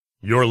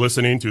You're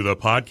listening to the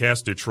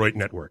Podcast Detroit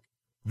Network.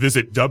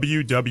 Visit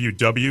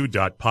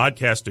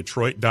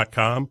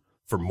www.podcastdetroit.com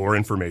for more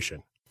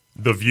information.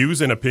 The views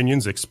and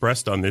opinions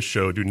expressed on this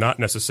show do not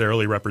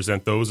necessarily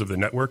represent those of the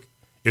network,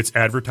 its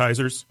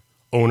advertisers,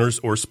 owners,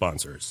 or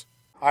sponsors.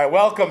 All right,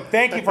 welcome.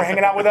 Thank you for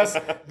hanging out with us.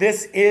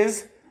 This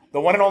is the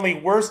one and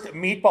only worst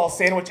meatball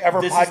sandwich ever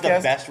this podcast. This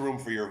is the best room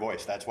for your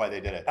voice. That's why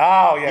they did it.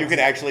 Oh, yeah. You can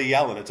actually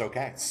yell and it's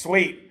okay.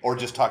 Sweet. Or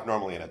just talk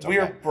normally and it's okay. We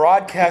are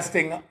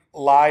broadcasting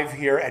live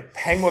here at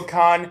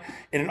Penguicon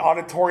in an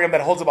auditorium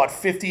that holds about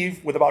 50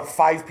 with about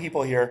 5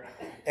 people here.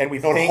 And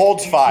it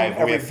holds 5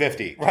 and we have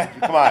 50. Right.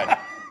 Come on.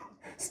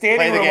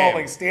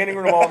 Standing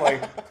room only.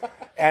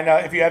 And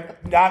if you have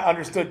not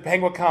understood,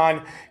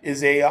 Penguicon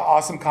is a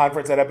awesome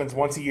conference that happens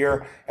once a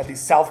year at the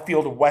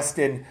Southfield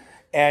Westin.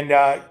 And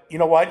you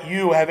know what?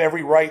 You have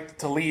every right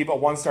to leave a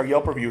 1-star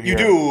Yelp review here.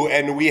 You do,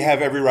 and we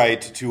have every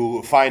right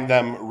to find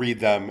them, read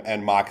them,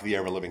 and mock the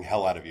ever-living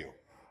hell out of you.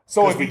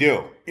 So we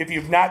do. If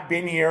you've not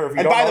been here, if you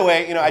and don't by know, the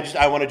way,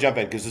 I want to jump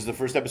in because this is the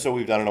first episode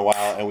we've done in a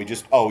while, and we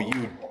just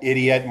you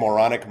idiot,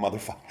 moronic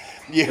motherfucker,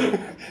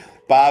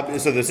 Bob.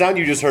 So the sound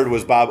you just heard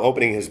was Bob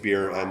opening his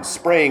beer and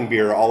spraying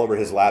beer all over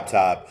his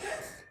laptop.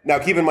 Now,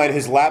 keep in mind,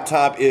 his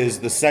laptop is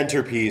the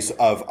centerpiece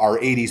of our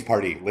 '80s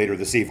party later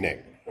this evening.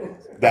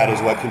 That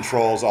is what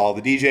controls all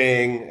the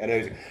DJing and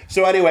everything.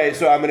 So anyway,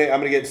 I'm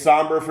gonna get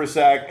somber for a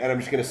sec, and I'm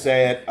just gonna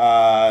say it.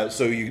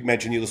 So you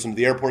mentioned you listened to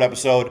the airport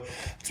episode.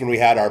 It's when we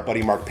had our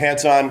buddy Mark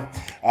Pants on.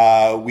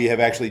 We have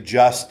actually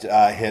just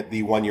hit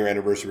the 1-year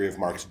anniversary of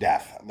Mark's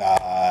death,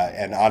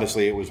 and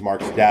honestly, it was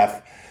Mark's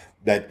death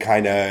that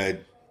kind of,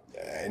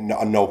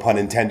 no pun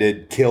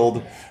intended,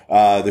 killed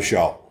the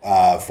show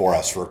for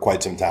us for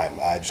quite some time,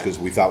 just because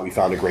we thought we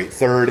found a great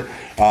third,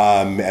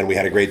 and we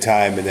had a great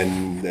time, and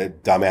then the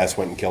dumbass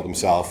went and killed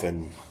himself,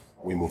 and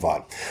we move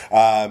on.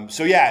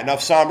 So yeah,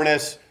 enough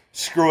somberness.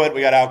 Screw it. We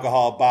got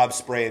alcohol. Bob's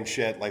spraying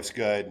shit. Life's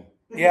good.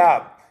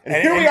 Yeah. And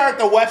here we are at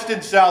the Westin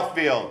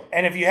Southfield.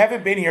 And if you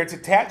haven't been here, it's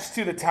attached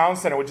to the Town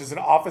Center, which is an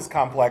office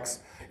complex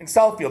in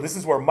Southfield. This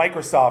is where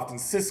Microsoft and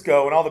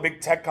Cisco and all the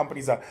big tech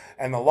companies are,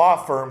 and the law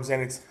firms,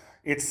 and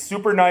it's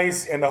super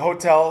nice. And the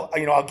hotel,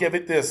 I'll give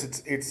it this.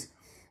 It's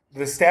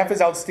the staff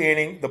is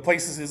outstanding. The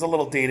place is a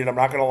little dated. I'm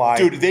not going to lie.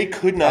 Dude, they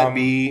could not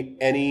be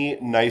any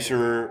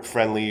nicer,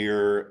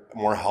 friendlier,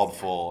 more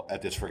helpful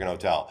at this freaking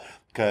hotel.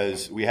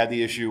 Because we had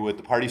the issue with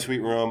the party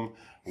suite room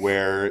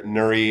where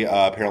Nuri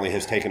apparently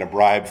has taken a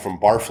bribe from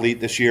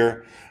Barfleet this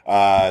year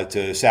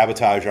to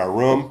sabotage our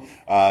room.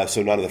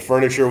 So none of the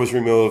furniture was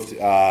removed.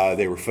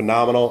 They were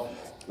phenomenal.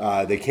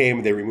 They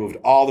came, they removed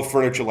all the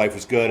furniture. Life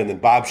was good. And then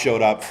Bob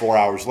showed up 4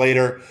 hours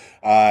later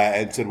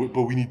and said,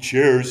 but we need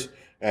chairs.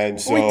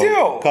 And so we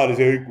do. Called us,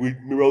 hey,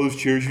 remember all those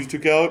chairs you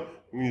took out?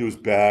 We need those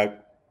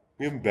back.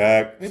 We have them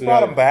back. They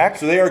brought them back.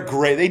 So they are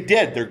great. They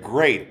did. They're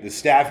great. The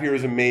staff here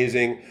is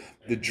amazing.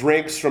 The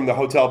drinks from the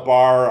hotel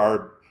bar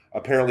are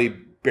apparently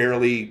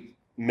barely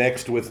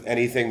mixed with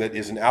anything that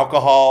isn't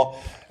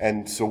alcohol.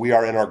 And so we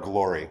are in our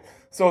glory.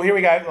 So here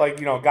we got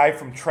a guy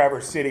from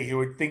Traverse City who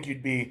would think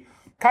you'd be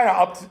kind of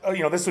up to,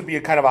 this would be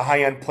a kind of a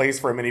high-end place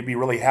for him and he'd be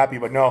really happy.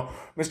 But no,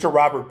 Mr.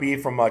 Robert B.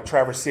 from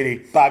Traverse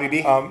City. Bobby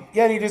B. And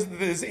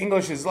his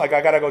English is like,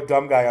 I got to go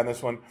dumb guy on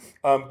this one.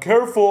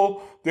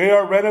 Careful, they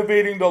are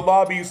renovating the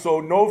lobby,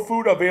 so no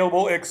food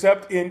available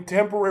except in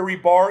temporary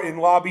bar in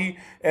lobby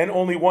and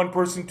only one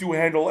person to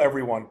handle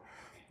everyone.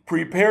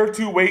 Prepare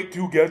to wait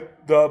to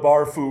get the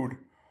bar food.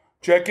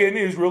 Check-in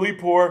is really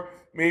poor,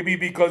 maybe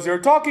because they're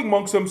talking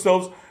amongst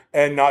themselves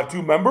and not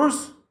to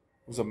members.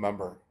 Who's a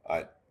member?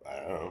 I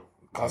don't know.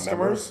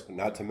 Customers?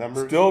 Not to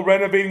members? Still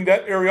renovating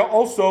that area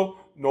also.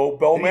 No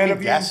bellman if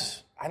you...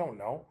 Guess? I don't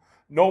know.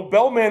 No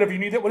bellman if you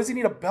need it. What does he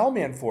need a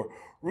bellman for?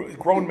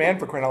 Grown man,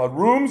 for crying out loud.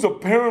 Rooms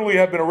apparently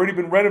have already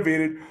been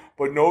renovated,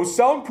 but no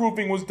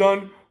soundproofing was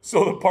done,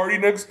 so the party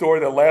next door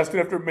that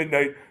lasted after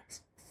midnight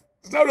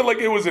sounded like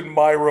it was in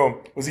my room.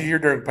 Was he here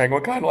during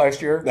Penguicon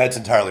last year? That's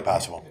entirely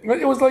possible.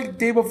 It was like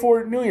day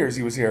before New Year's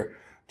he was here.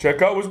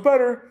 Checkout was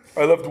better.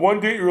 I left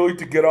one day early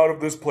to get out of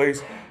this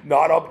place.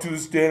 Not up to the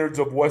standards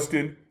of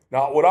Westin.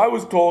 Not what I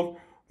was told.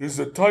 This is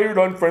a tired,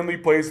 unfriendly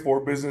place for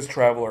a business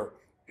traveler.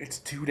 It's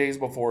 2 days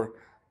before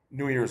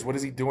New Year's. What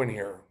is he doing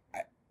here?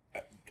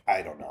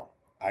 I don't know.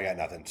 I got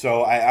nothing.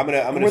 So I'm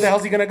gonna. Where the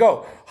hell's he gonna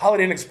go?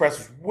 Holiday Inn Express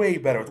was way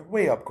better. It's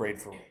way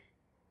upgrade for me.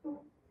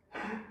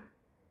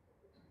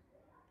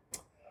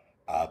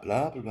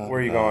 Blah, blah, blah, Where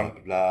are you blah,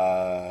 going?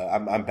 Blah.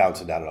 I'm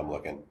bouncing down and I'm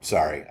looking.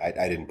 Sorry,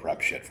 I didn't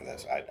prep shit for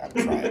this. I'm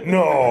trying.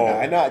 No.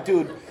 I'm not,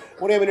 dude.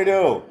 What are you going to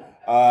do?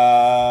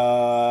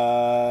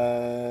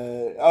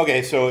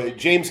 Okay, so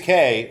James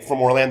K.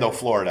 from Orlando,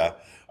 Florida,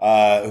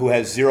 who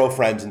has 0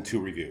 friends and 2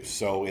 reviews.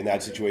 So in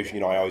that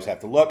situation, I always have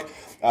to look.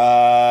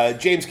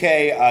 James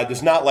K.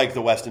 Does not like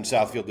the Westin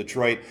Southfield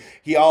Detroit.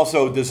 He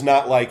also does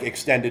not like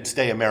extended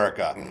stay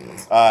America.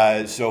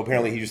 So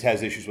apparently he just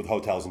has issues with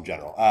hotels in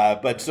general.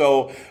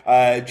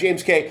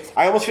 James K.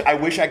 I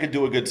wish I could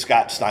do a good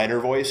Scott Steiner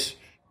voice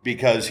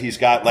because he's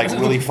got like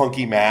really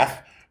funky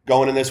math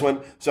going in this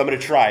one, so I'm going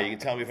to try. You can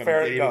tell me if I'm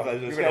Fair an enough.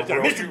 idiot.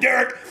 Mr.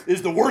 Derek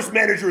is the worst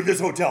manager of this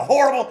hotel.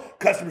 Horrible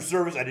customer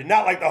service. I did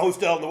not like the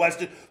hostel in the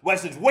Westin.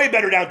 Westin's way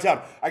better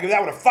downtown. I give that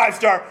one a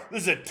 5-star.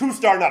 This is a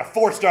 2-star, not a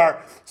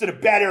 4-star. It's in a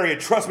bad area.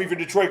 Trust me, if you're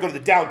in Detroit, go to the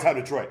downtown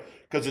Detroit.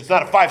 Because it's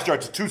not a 5-star,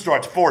 it's a 2-star,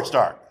 it's a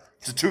 4-star.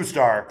 It's a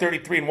 2-star.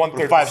 33 and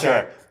 1/3%.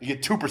 5-star. You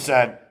get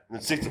 2%, and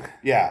then 60.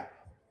 Yeah.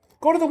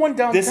 Go to the one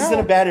downtown. This is in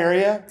a bad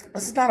area?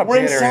 This is not a We're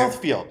bad in area.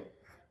 Southfield.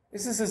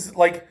 This is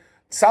like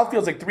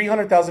Southfield's like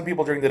 300,000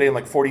 people during the day and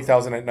like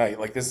 40,000 at night.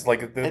 Like this is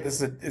like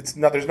this is it's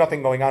not. There's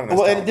nothing going on in this.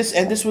 Well, town.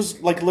 and this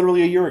was like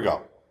literally a year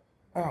ago.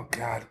 Oh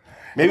God.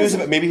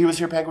 Maybe he was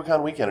here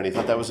Penguicon weekend and he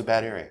thought that was a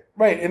bad area.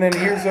 Right, and then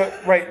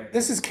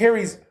This is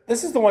Carrie's.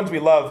 This is the ones we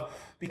love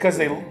because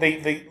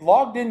they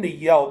logged into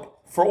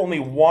Yelp for only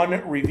one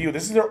review.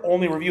 This is their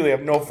only review. They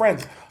have no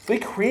friends. So they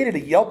created a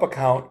Yelp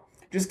account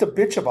just to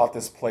bitch about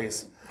this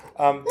place.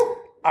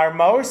 Our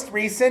most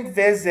recent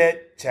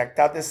visit, checked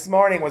out this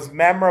morning, was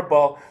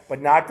memorable,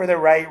 but not for the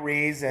right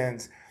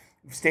reasons.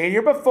 We've stayed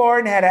here before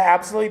and had an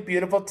absolutely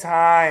beautiful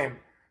time.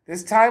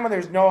 This time when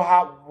there's no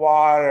hot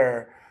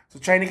water. So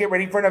trying to get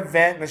ready for an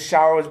event and the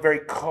shower was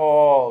very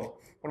cold.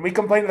 When we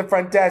complained to the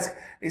front desk,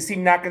 they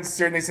seemed not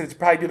concerned. They said it's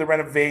probably due to the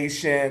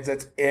renovations.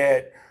 That's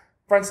it.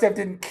 Front staff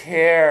didn't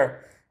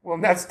care. We'll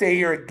not stay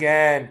here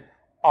again.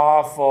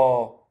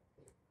 Awful.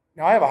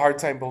 Now I have a hard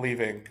time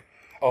believing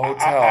a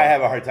hotel. I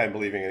have a hard time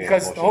believing any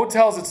because of that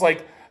hotels, it's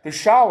like the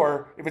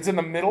shower, if it's in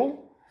the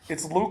middle,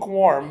 it's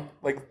lukewarm,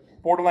 like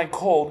borderline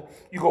cold.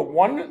 You go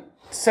 1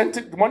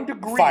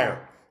 degree.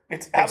 Fire.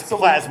 It's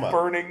absolutely plasma.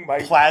 burning. My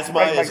plasma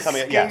my is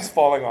coming. skin's Yes,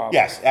 falling off.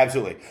 Yes,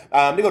 absolutely.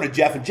 They go to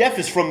Jeff, and Jeff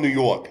is from New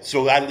York.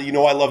 So I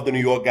love the New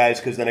York guys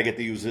because then I get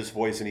to use this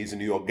voice, and he's a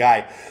New York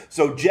guy.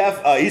 So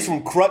Jeff, he's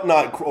from Cruton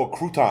on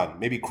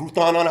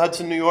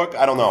Hudson, New York.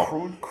 I don't know.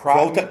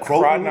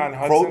 Croton on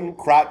Hudson.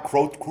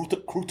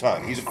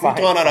 Cruton. He's a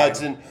Cruton on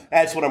Hudson.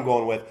 That's what I'm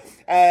going with.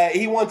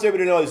 He wants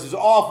everybody to know this is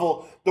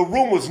awful. The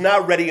room was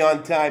not ready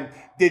on time.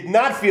 Did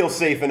not feel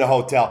safe in the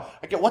hotel.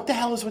 What the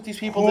hell is with these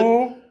people?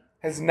 Who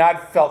has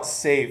not felt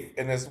safe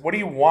in this? What do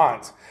you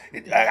want?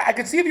 I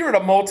could see if you're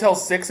at a Motel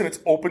 6 and it's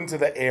open to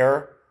the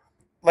air.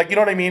 Like, you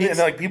know what I mean? And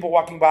then, like, people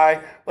walking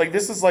by. Like,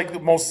 this is, like,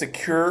 the most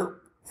secure,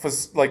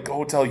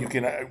 hotel you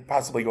can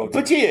possibly go to.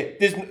 But yeah,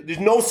 there's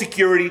no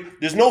security.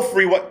 There's no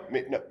free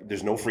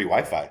there's no free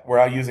Wi-Fi. We're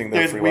out using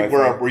their free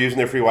Wi-Fi. We're using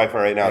their free Wi-Fi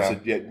right now.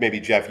 Yeah. So maybe,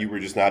 Jeff, you were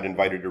just not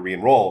invited to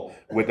re-enroll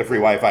with the free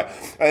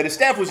Wi-Fi. The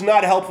staff was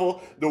not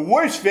helpful. The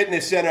worst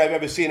fitness center I've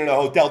ever seen in a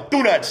hotel.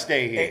 Do not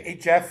stay here. Hey,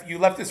 Jeff, you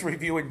left this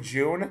review in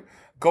June.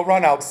 Go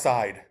run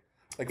outside.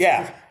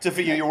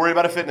 You're worried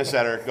about a fitness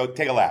center. Go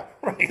take a lap.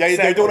 Right,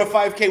 They're doing a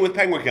 5K with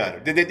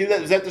Penguicon. Did they do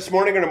that? Is that this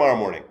morning or tomorrow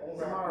morning?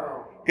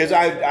 Because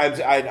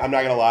I'm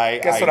not going to lie.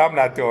 Guess what I'm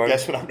not doing?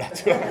 Guess what I'm not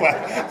doing?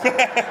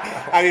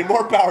 I mean,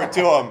 more power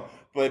to him.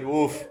 But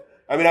oof.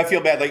 I mean, I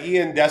feel bad. Like,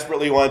 Ian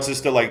desperately wants us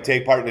to,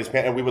 take part in his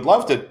panel. And we would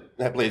love to.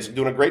 He's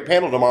doing a great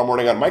panel tomorrow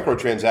morning on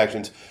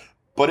microtransactions.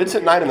 But it's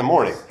at 9 in the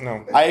morning.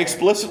 No. I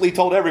explicitly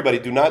told everybody,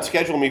 do not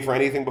schedule me for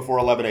anything before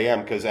 11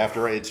 a.m. because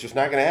after, it's just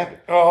not going to happen.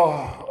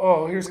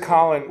 Oh, here's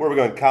Colin. Where are we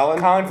going? Colin?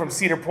 Colin from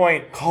Cedar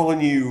Point.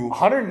 Calling you.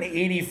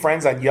 180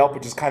 friends on Yelp,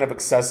 which is kind of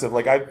excessive.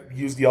 Like, I've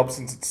used Yelp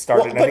since it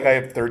started, and I think I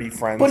have 30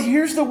 friends. But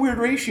here's the weird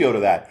ratio to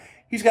that.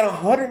 He's got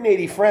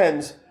 180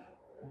 friends,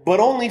 but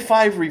only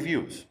 5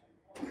 reviews.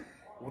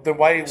 Then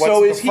what's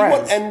the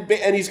friends?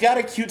 And he's got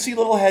a cutesy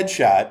little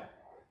headshot.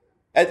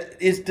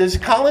 Does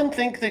Colin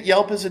think that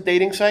Yelp is a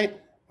dating site?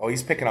 Oh,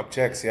 he's picking up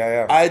chicks.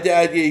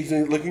 Yeah. He's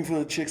looking for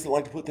the chicks that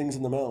like to put things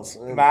in the mouth.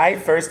 My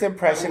first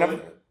impression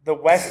of the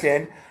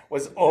Westin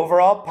was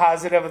overall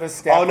positive of the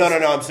staff. Oh, no,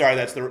 I'm sorry.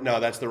 That's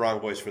the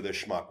wrong voice for this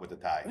schmuck with the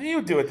tie.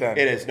 You do it then.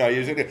 It is. No,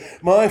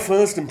 my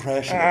first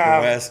impression of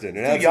the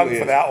Westin. Too young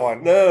for that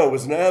one. No, it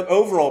was an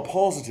overall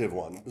positive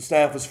one. The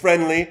staff was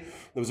friendly.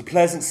 There was a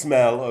pleasant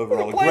smell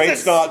overall. A great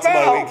start to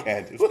my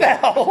weekend. Who the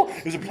hell?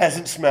 It was a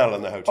pleasant smell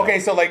in the hotel. Okay,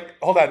 so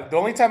hold on. The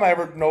only time I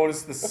ever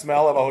noticed the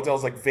smell of a hotel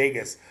is like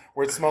Vegas,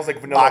 where it smells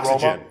like vanilla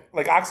Oxygen. aroma.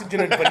 Like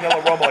oxygen and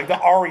vanilla aroma, like the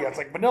Aria. It's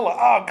like vanilla.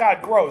 Oh,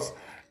 God, gross.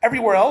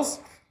 Everywhere else,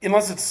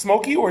 unless it's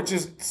smoky or it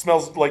just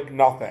smells like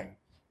nothing.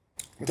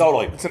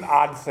 Totally. It's an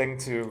odd thing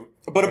to...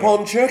 But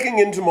upon checking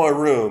into my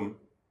room,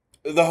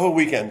 the whole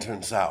weekend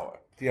turned sour.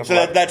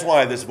 So that's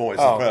why this voice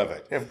is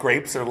perfect. You have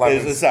grapes or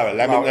lemons? It's sour.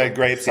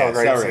 Grapes, sour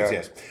grapes,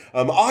 yes.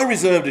 I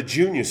reserved a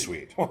junior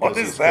suite. What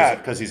is that?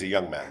 Because he's a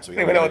young man. So he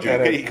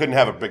couldn't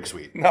have a big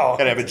suite. No.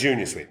 Had to have a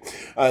junior suite.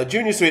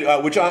 Junior suite,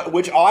 which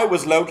I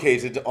was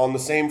located on the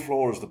same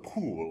floor as the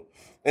pool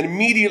and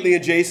immediately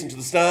adjacent to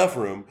the staff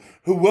room,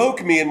 who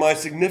woke me and my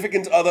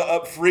significant other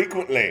up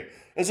frequently.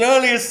 As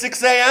early as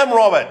 6 a.m.,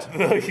 Robert.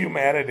 The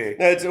humanity.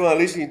 Well, at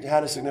least you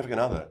had a significant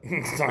other.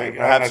 I'm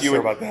not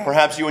sure about that.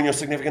 Perhaps you and your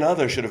significant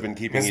other should have been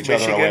keeping each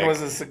other awake. Michigan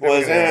was a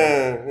significant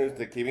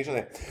other. Keeping each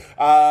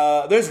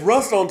other. There's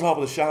rust on top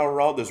of the shower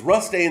rod. There's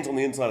rust stains on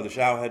the inside of the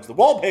shower heads. The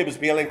wallpaper's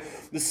peeling.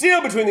 The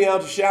seal between the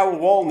outer shower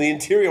wall and the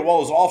interior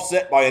wall is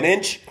offset by an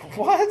inch.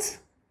 What?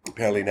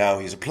 Apparently now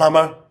he's a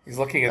plumber. He's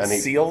looking at and he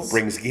seals?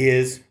 brings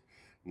gears.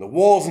 And the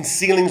walls and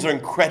ceilings are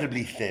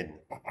incredibly thin.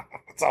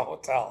 It's a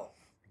hotel.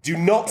 Do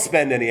not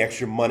spend any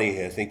extra money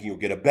here thinking you'll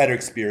get a better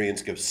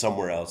experience. Go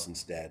somewhere else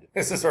instead.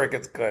 This is where it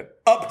gets good.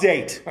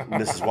 Update.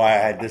 And this is why I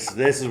had this.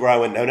 This is where I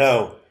went,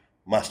 no.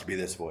 Must be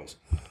this voice.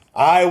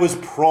 I was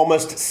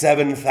promised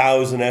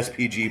 7,000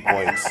 SPG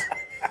points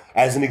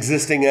as an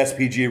existing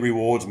SPG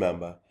rewards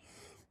member.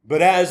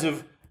 But as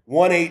of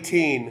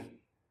 118,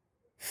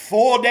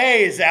 4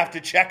 days after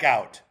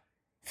checkout.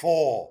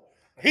 4.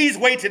 He's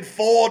waited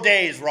 4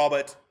 days,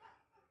 Robert.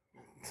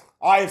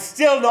 I have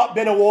still not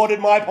been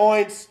awarded my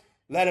points,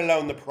 let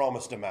alone the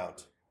promised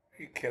amount.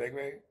 Are you kidding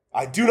me?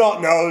 I do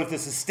not know if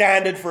this is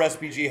standard for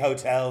SPG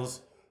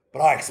hotels,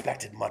 but I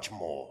expected much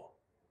more.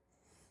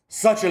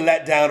 Such a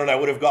letdown, and I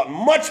would have gotten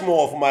much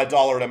more for my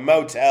dollar at a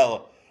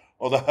motel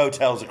or the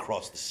hotels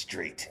across the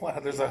street.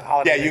 Well, there's a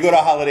Holiday Yeah, you go to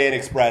Holiday Inn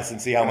Express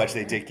and see how much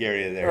they take care of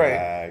you there.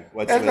 Right.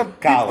 What's That's the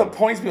the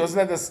points people. Isn't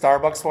that the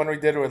Starbucks one we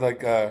did with like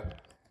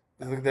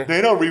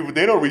They don't redeem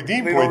They don't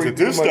points at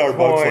this redeem my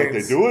Starbucks like they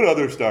points. do at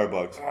other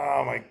Starbucks.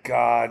 oh my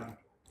God.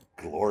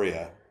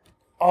 Gloria.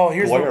 Oh,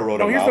 here's Gloria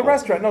wrote a here's the novel.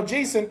 restaurant. No,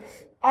 Jason.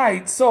 All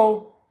right,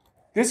 so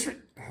this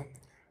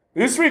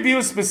review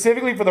is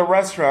specifically for the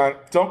restaurant.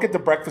 Don't get the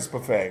breakfast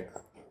buffet.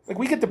 Like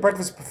we get the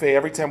breakfast buffet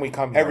every time we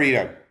come here. Every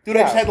year. Dude,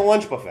 I just had the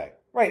lunch buffet.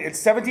 Right,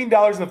 it's $17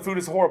 and the food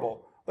is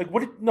horrible. Like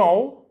what?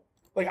 No.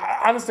 Like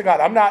honest to God,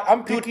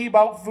 I'm picky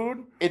about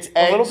food. It's a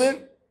eggs, little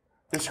bit.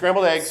 There's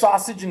scrambled eggs,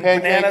 Sausage and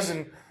pancakes, bananas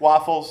and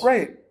waffles.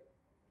 right.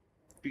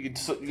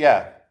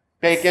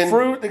 Bacon.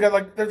 Fruit. They got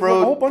like there's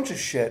Fruit. a whole bunch of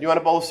shit. You want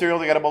a bowl of cereal?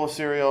 They got a bowl of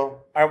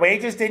cereal. Our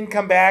waitress didn't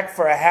come back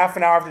for a half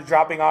an hour after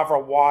dropping off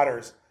our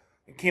waters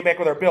and came back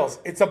with our bills.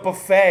 It's a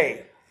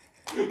buffet.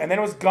 And then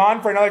it was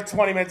gone for another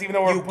 20 minutes, even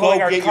though we're You pulling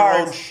go our get your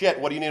own cards. shit.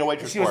 What do you need a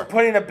waitress She for? was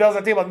putting the bills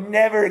on the table.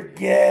 Never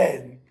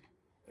again.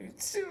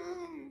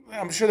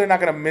 I'm sure they're not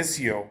going to miss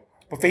you.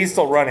 Buffet's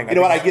still running. You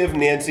know what? I give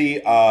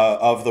Nancy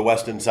of the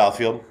Westin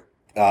Southfield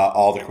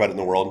all the credit in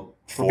the world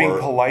for being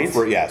polite?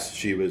 Yes,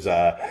 she was.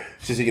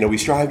 She said, we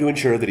strive to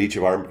ensure that each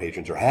of our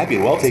patrons are happy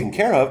and well taken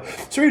care of.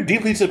 So we're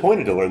deeply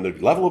disappointed to learn the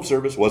level of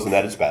service wasn't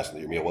at its best and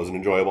that your meal wasn't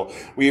enjoyable.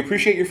 We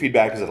appreciate your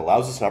feedback as it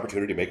allows us an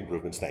opportunity to make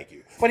improvements. Thank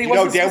you. But he you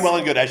know wasn't damn well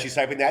and good as she's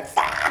typing that.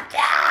 Fuck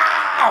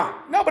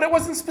you! No, but it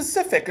wasn't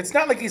specific. It's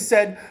not like he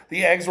said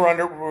the eggs were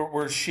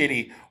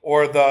shitty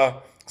or the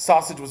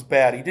sausage was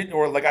bad. He didn't,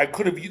 or like it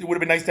would have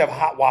been nice to have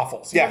hot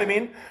waffles. You know what I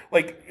mean?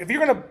 Like if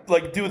you're gonna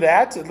like do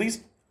that, at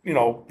least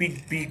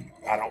be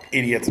I don't know,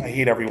 idiots. I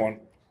hate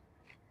everyone.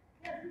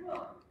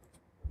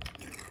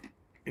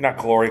 You're not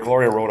Gloria.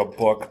 Gloria wrote a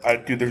book.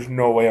 Dude, there's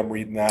no way I'm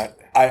reading that.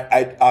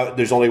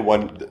 There's only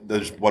one.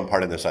 There's one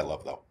part in this I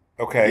love though.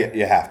 Okay.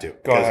 You have to.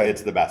 Go ahead.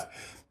 It's the best.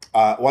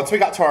 Once we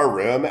got to our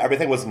room,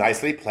 everything was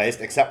nicely placed,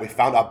 except we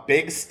found a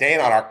big stain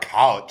on our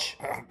couch.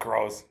 Oh,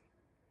 gross.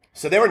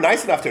 So they were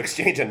nice enough to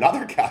exchange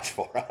another couch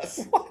for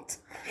us. What?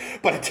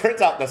 But it turns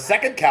out the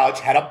second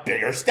couch had a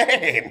bigger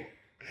stain.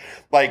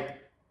 Like,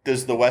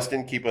 does the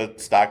Westin keep a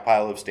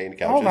stockpile of stained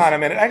couches? Hold on a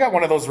minute. I got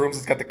one of those rooms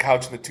that's got the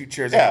couch and the two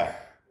chairs. Yeah.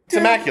 It's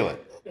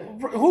immaculate.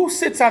 Who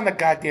sits on the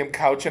goddamn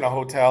couch in a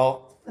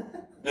hotel?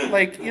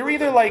 Like, you're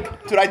either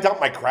like... Dude, I dump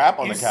my crap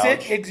on You the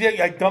couch.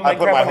 I dump my I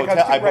put crap my on the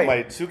couch. I too, put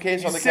right. my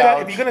suitcase on the If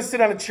couch. you're going to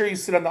sit on a chair, you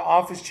sit on the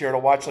office chair to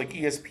watch like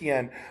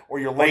ESPN or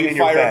you're Or laying you in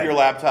your fire bed. up your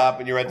laptop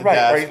and you're at the right,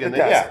 desk. right at the and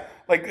desk. then,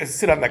 Like,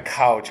 sit on the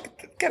couch.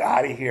 Get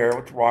out of here.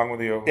 What's wrong with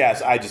you?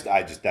 Yes, I just,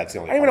 that's the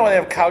only I don't even know why they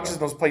have couches in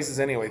those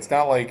places anyway. It's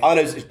not like...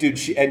 Honest, dude,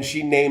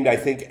 she named, I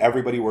think,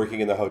 everybody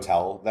working in the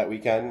hotel that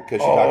weekend because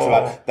she talks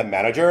about the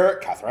manager,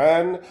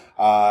 Catherine,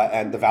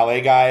 and the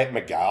valet guy,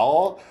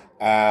 Miguel,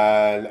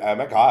 and oh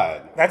my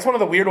God. That's one of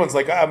the weird ones.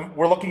 Like,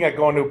 we're looking at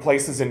going to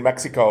places in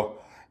Mexico,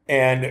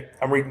 and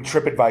I'm reading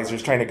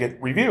TripAdvisors trying to get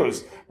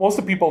reviews. Most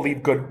of the people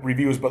leave good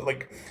reviews, but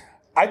like,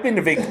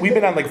 we've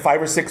been on like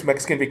 5 or 6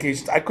 Mexican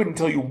vacations. I couldn't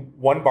tell you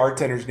one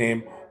bartender's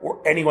name or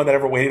anyone that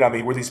ever waited on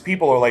me, where these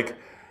people are like,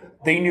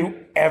 they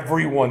knew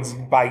everyone's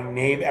by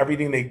name,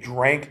 everything they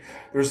drank.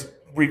 There's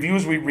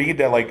reviews we read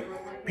that like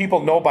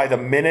people know by the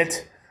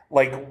minute.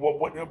 Like,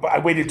 I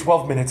waited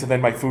 12 minutes and then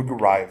my food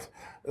arrived.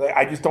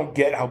 I just don't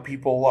get how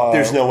people.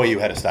 There's no way you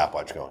had a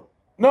stopwatch going.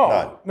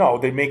 No,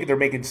 they're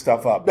making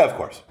stuff up. Of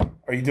course.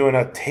 Are you doing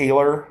a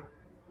Taylor?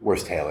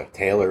 Where's Taylor?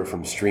 Taylor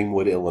from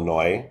Streamwood,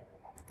 Illinois.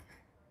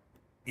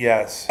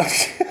 Yes.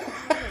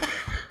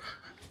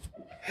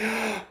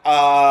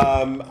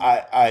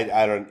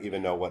 I don't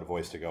even know what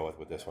voice to go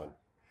with this one.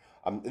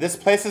 This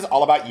place is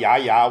all about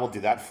we'll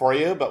do that for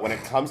you, but when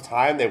it comes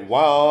time, they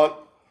won't.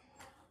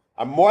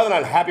 I'm more than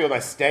unhappy with my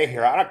stay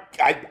here.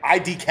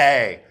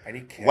 IDK.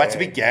 What to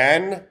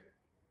begin?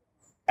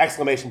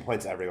 Exclamation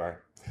points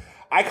everywhere.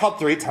 I called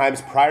 3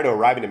 times prior to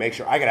arriving to make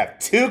sure I could have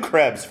 2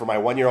 cribs for my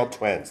 1-year-old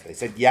twins. They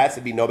said yes,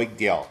 it'd be no big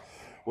deal.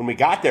 When we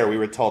got there, we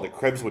were told the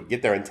cribs would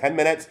get there in 10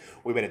 minutes.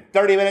 We waited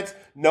 30 minutes.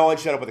 No one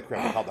showed up with a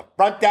crib. We called the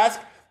front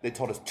desk. They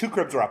told us 2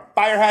 cribs were a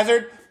fire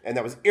hazard. and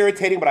that was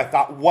irritating. But I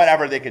thought,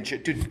 whatever, they can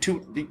two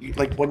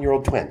like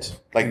 1-year-old twins.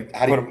 Like,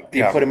 how do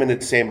you put them in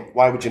the same?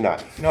 Why would you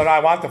not? No, I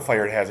want the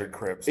fire hazard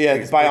cribs. Yeah,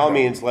 Please, by all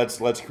means,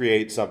 let's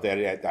create something.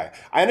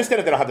 I understand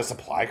that they don't have to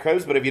supply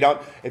cribs, but if you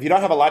don't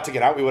have a lot to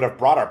get out, we would have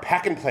brought our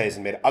pack and plays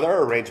and made other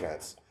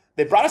arrangements.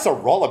 They brought us a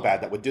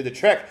roll-a-bed that would do the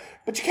trick,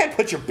 but you can't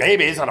put your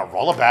babies on a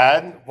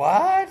roll-a-bed.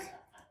 What?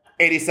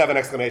 87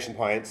 exclamation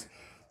points.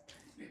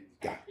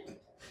 Yeah.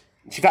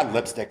 She found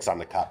lipsticks on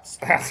the cups.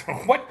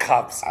 What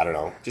cups? I don't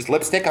know. Just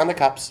lipstick on the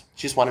cups.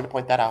 She just wanted to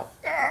point that out.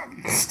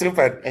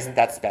 Stupid. Isn't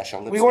that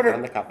special? Lipstick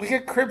on the cups. We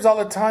get cribs all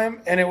the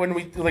time, and when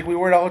we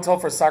were at a hotel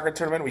for a soccer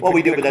tournament,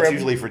 we do, but that's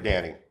usually for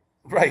Danny.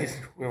 Right.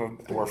 We have a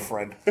dwarf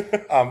friend.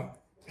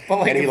 But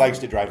like, and he likes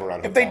to drive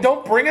around. If they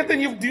don't bring it, then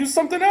you do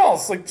something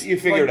else. Like you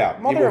figure it out.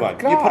 You move on.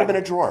 You put them in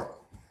a drawer.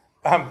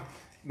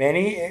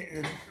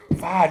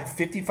 God,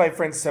 55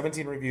 friends,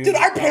 17 reviews. Dude,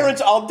 our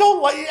parents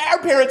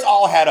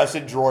all had us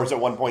in drawers at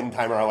one point in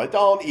time in our life.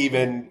 Don't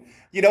even,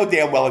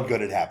 damn well and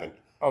good it happened.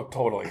 Oh,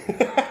 totally.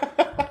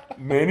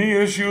 Many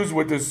issues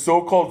with this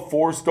so-called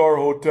 4-star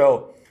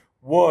hotel.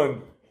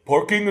 1,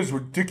 parking is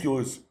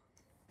ridiculous.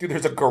 Dude,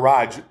 there's a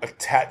garage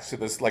attached to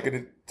this, like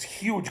a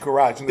huge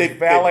garage. And there's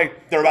valet.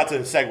 They're about to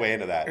segue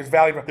into that. There's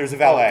valet. There's a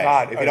valet. Oh,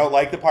 God. If you don't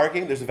like the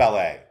parking, there's a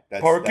valet.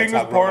 Parking is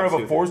part of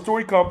a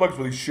 4-story complex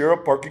where they share a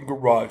parking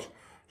garage.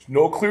 There's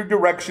no clear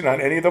direction on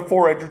any of the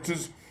 4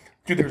 entrances.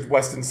 Dude, there's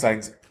Weston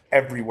signs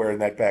everywhere in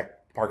that back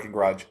parking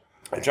garage.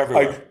 It's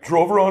everywhere. I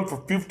drove around for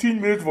 15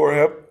 minutes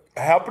before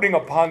happening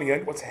upon the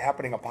end. What's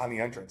happening upon the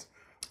entrance?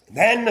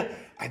 Then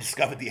I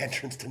discovered the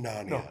entrance to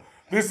Narnia. No.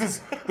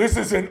 This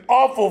is an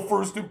awful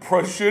first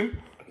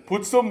impression.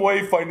 Put some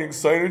wayfinding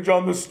signage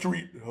on the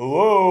street.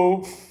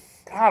 Hello?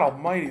 God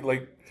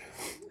almighty.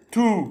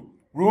 2,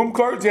 room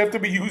cards have to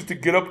be used to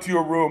get up to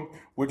your room,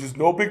 which is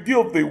no big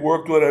deal if they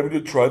worked without having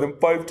to try them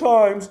 5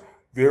 times.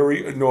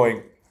 Very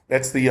annoying.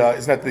 That's the,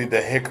 isn't that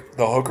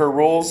the hooker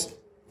rules?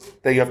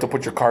 That you have to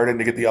put your card in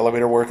to get the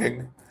elevator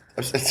working?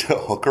 It's a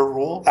hooker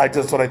rule?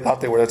 That's what I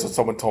thought they were. That's what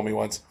someone told me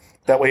once.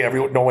 That way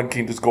no one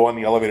can just go on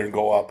the elevator and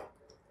go up.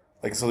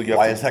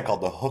 Why is that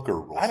called the hooker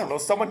rule? I don't know.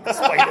 Someone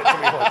explained it to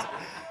me once.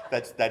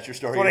 That's your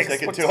story. You're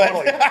sticking to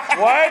totally. it.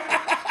 What?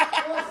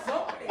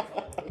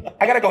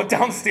 I gotta go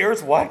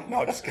downstairs. What?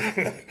 No, just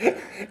kidding.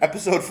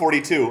 Episode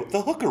 42,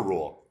 the hooker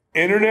rule.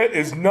 Internet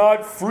is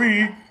not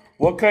free.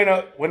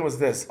 When was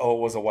this? Oh,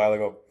 it was a while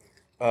ago.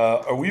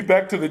 Are we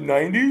back to the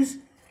 90s?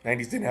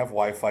 90s didn't have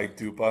Wi-Fi,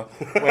 dupa.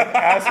 When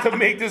asked to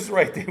make this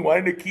right, they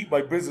wanted to keep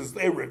my business.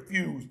 They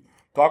refused.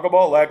 Talk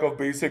about lack of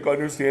basic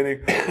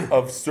understanding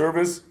of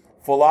service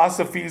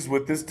philosophies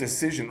with this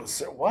decision.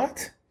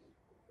 What?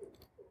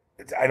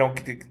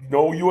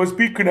 No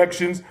USB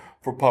connections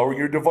for powering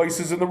your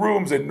devices in the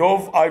rooms and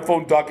no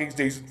iPhone docking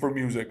station for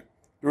music.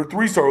 There are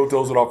 3-star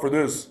hotels that offer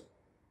this.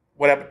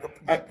 What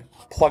happened?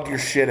 Plug your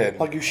shit in.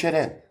 Plug your shit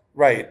in.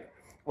 Right.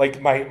 Like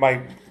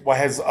my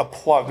has a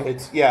plug.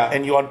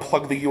 And you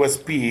unplug the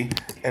USB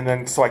and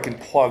then so I can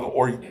plug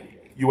or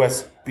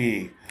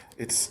USB.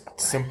 It's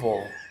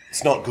simple.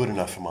 It's not good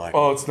enough for mine.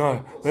 Oh, it's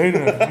not. They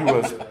didn't have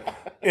USB.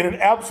 In an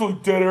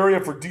absolute dead area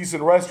for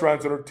decent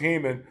restaurants and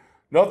entertainment,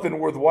 nothing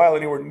worthwhile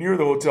anywhere near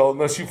the hotel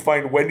unless you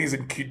find Wendy's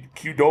and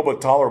Qdoba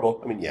tolerable.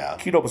 I mean, yeah.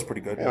 Qdoba's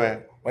pretty good. Yeah,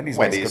 Wendy's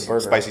makes a good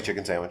burger. Spicy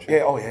chicken sandwich.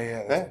 Yeah,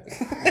 yeah.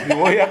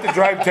 You have to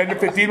drive 10 to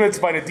 15 minutes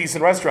to find a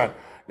decent restaurant.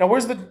 Now,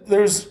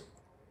 there's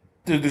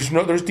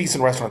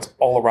decent restaurants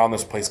all around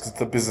this place because it's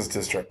the business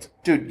district.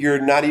 Dude, you're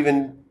not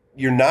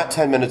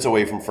 10 minutes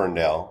away from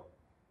Ferndale.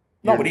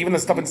 No, but even the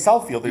stuff in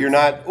Southfield. You're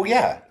not. Oh,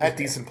 yeah. There's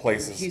decent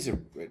places.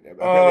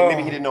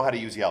 Maybe he didn't know how to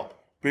use Yelp.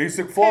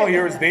 Basic flaw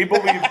here is they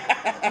believe.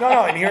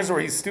 No, and here's where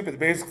he's stupid. The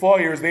basic flaw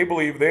here is they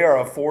believe they are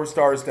a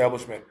 4-star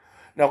establishment.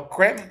 Now,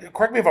 correct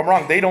me if I'm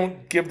wrong. They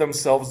don't give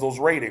themselves those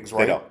ratings,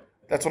 right? They don't.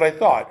 That's what I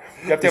thought.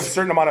 You have to have a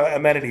certain amount of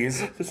amenities.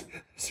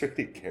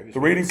 The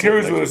rating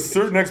carries with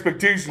certain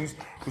expectations.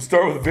 We'll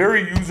start with a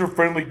very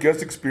user-friendly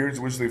guest experience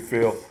in which they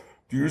fail.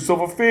 Do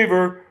yourself a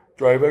favor.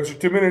 Drive extra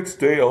 10 minutes.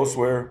 Stay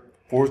elsewhere.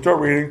 4-star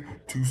rating.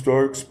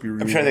 2-star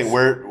experience. I'm trying to think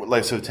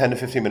where, so 10 to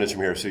 15 minutes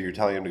from here. So you're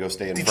telling him to go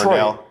stay in Detroit.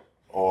 Ferndale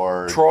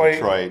or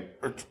Detroit,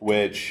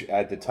 which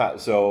at the time,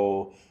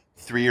 so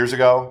 3 years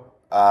ago,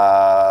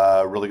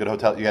 really good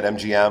hotel. You got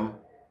MGM.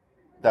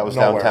 That was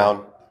Nowhere.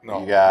 downtown.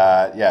 No. You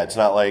got, it's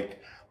not like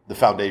the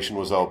Foundation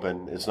was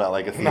open. It's not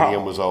like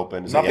Athenaeum was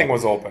open. Nothing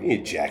was open. You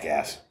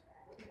jackass.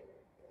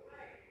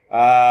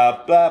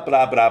 Blah,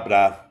 blah, blah,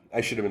 blah.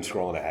 I should have been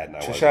scrolling ahead. And I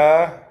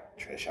wasn't.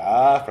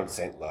 Trisha from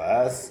St.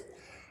 Louis.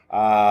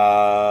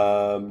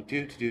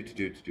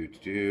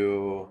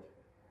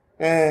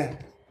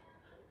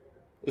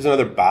 There's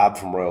another Bob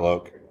from Royal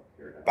Oak.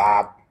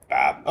 Bob.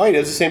 Oh, he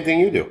does the same thing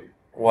you do.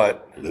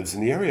 What? Lives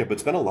in the area, but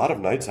spent a lot of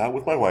nights out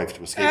with my wife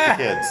to escape the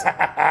kids.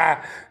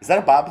 Is that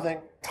a Bob thing?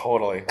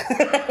 Totally.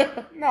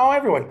 No,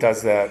 everyone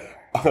does that.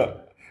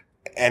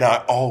 And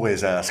I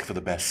always ask for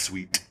the best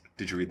suite.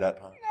 Did you read that?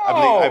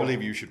 No. I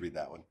believe you should read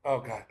that one. Oh,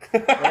 God.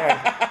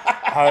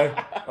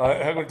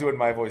 I'm going to do it in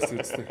my voice, too.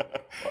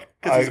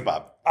 Because he's a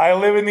Bob. I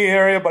live in the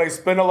area, but I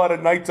spend a lot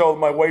of nights out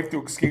with my wife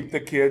to escape the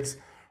kids.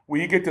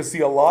 we get to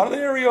see a lot of the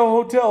area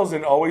hotels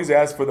and always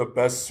ask for the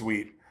best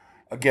suite.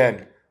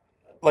 Again,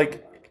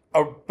 like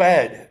a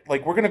bed.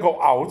 Like we're gonna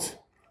go out,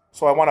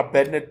 so I want a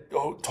bed and a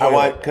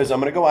toilet. Because I'm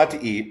gonna go out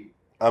to eat.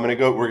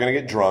 We're gonna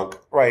get drunk,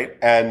 Right.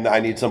 and I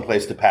need some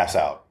place to pass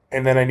out.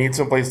 And then I need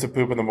some place to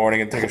poop in the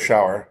morning and take a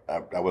shower.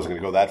 I wasn't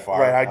gonna go that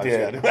far. Right, I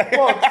did.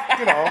 Well,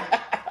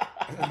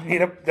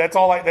 that's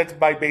all. That's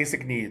my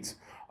basic needs.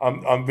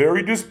 I'm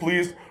very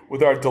displeased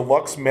with our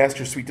deluxe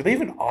master suite. Do they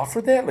even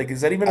offer that? Like,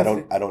 is that even? I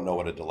don't know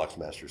what a deluxe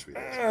master suite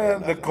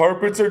is. The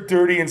carpets are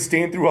dirty and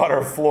stained throughout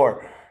our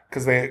floor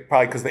because the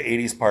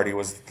 '80s party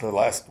was the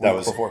last That week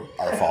was before.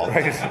 our fault.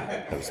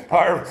 Right.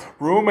 Our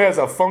room has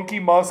a funky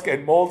musk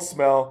and mold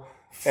smell,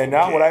 and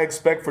not what I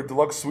expect for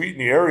deluxe suite in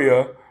the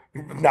area.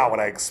 Not what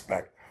I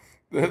expect.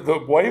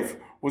 The wife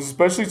was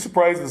especially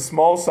surprised at the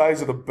small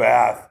size of the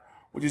bath,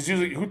 which is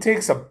usually who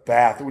takes a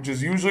bath, which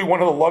is usually one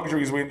of the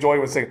luxuries we enjoy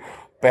when saying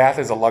bath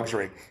is a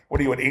luxury.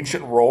 What are you, an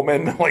ancient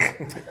Roman? like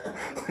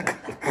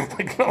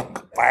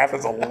bath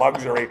is a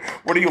luxury.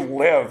 Where do you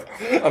live?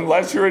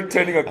 Unless you're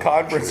attending a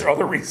conference or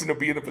other reason to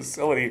be in the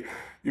facility,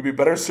 you'd be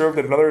better served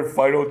at another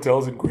fine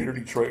hotels in Greater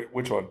Detroit.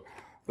 Which one?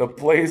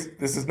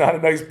 This is not a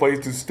nice place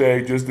to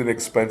stay, just an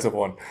expensive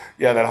one.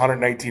 Yeah, that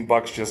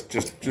 $119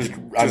 just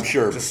I'm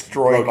sure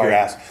destroyed broke your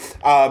ass.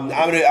 I'm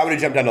gonna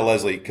jump down to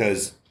Leslie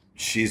because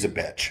she's a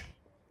bitch,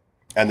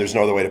 and there's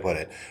no other way to put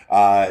it.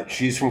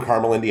 She's from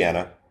Carmel,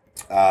 Indiana,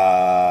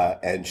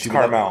 and she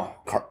Carmel.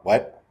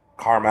 What?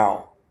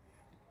 Carmel.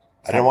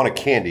 I didn't want a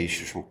candy.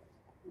 She's from.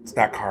 It's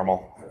not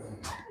Carmel.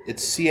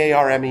 It's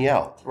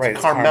Carmel. Right.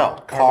 It's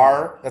Carmel.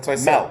 That's what I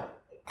said.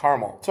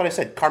 Carmel. That's what I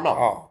said. Carmel.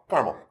 Oh.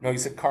 Carmel. No, you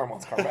said Carmel.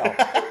 It's Carmel.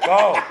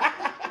 Go.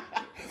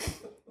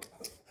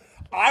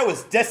 I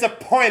was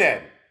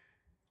disappointed.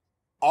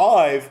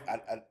 I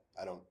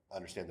don't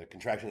understand the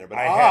contraction there, but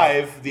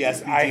I've the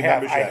SPG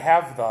membership.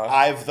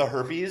 I've the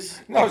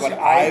herpes. No, Like,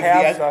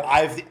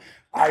 I've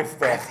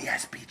the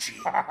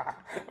SPG.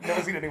 I've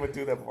never seen anyone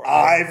do that before.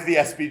 I've the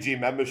SPG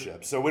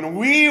membership. So when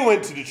we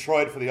went to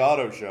Detroit for the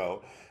auto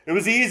show, it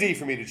was easy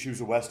for me to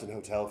choose a Westin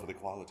hotel for the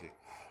quality.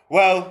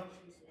 Well,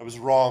 I was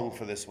wrong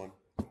for this one.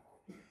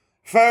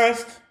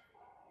 First,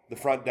 the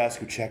front desk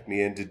who checked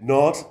me in did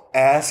not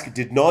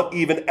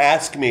even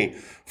ask me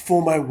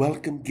for my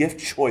welcome gift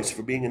choice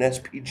for being an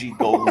SPG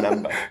Gold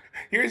member.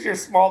 Here's your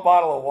small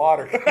bottle of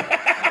water.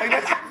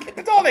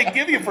 That's all they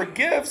give you for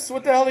gifts.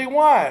 What the hell do you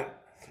want?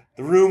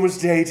 The room was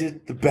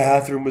dated. The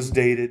bathroom was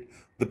dated.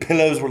 The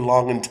pillows were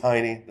long and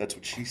tiny. That's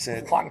what she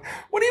said. What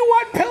do you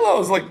want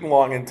pillows like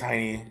long and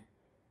tiny?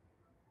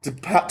 To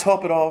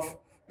top it off,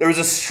 there was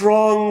a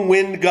strong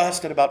wind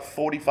gust at about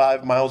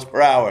 45 miles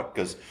per hour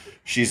because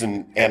she's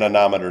an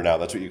anemometer now.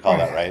 That's what you call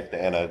that, right?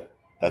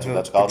 That's what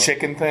that's called. The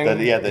chicken thing? I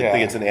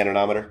think it's an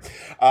anemometer.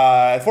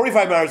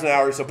 45 miles an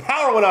hour, so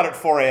power went out at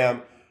 4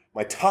 a.m.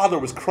 My toddler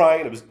was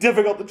crying. It was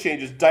difficult to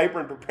change his diaper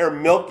and prepare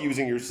milk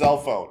using your cell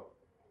phone.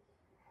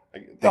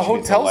 The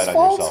hotel's fault?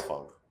 On your cell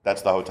phone.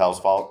 That's the hotel's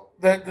fault?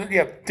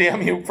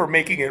 Damn you for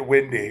making it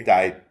windy.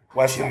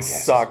 Westin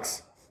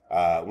sucks.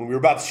 When we were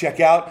about to check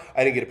out,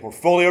 I didn't get a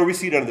portfolio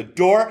receipt under the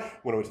door.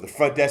 When I went to the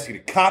front desk to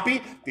get a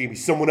copy, they gave me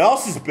someone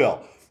else's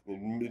bill. To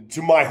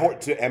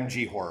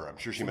MG horror. I'm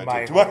sure she meant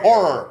to my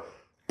horror.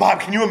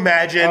 Bob, can you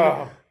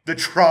imagine the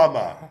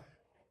trauma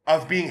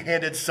of being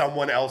handed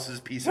someone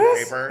else's piece of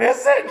paper?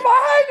 This isn't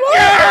mine!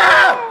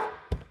 Yeah!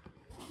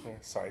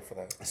 Sorry for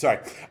that. Sorry.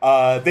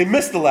 They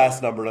missed the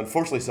last number and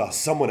unfortunately saw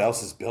someone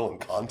else's bill and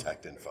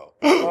contact info.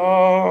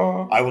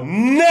 I will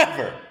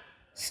never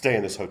stay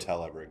in this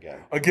hotel ever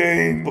again.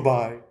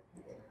 Bye-bye.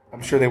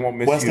 I'm sure they won't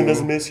miss you. Westin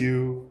doesn't miss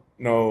you.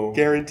 No.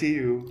 Guarantee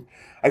you.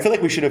 I feel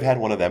like we should have had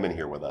one of them in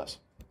here with us.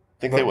 I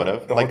think they would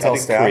have. The hotel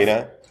staff?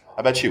 Karina.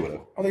 I bet she would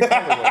have. Oh, they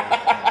probably would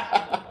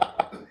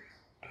have.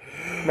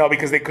 No,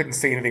 because they couldn't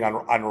say anything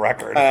on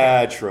record.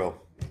 True.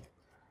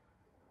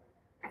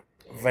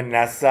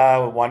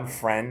 Vanessa, one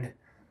friend.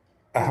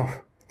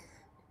 God,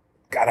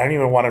 I don't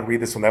even want to read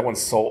this one. That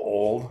one's so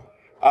old.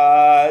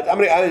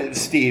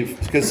 Steve,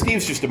 because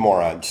Steve's just a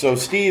moron. So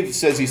Steve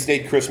says he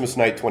stayed Christmas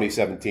night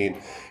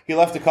 2017. He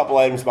left a couple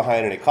items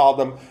behind and I called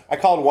them. I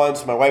called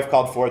once. My wife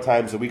called 4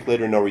 times. A week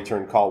later, no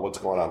return call. What's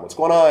going on? What's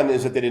going on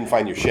is that they didn't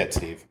find your shit,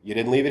 Steve. You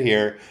didn't leave it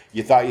here.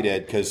 You thought you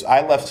did because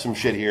I left some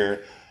shit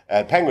here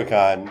at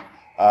Penguicon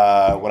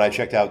when I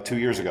checked out 2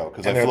 years ago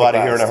because I flew out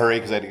of here in a hurry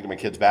because I had to get to my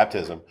kid's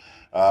baptism.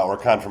 Or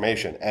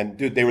confirmation. And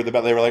dude, they were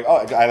like,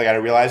 oh, I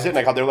realized it. And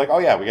I called, they were like, oh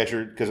yeah, we got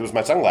your, because it was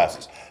my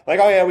sunglasses.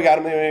 Like, oh yeah, we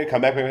got them. Come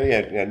back.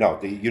 Yeah, no,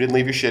 you didn't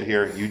leave your shit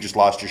here. You just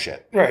lost your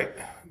shit. Right.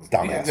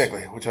 Dumbass. Yeah,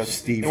 exactly. Which was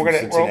Steve.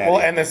 We'll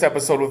end this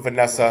episode with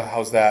Vanessa.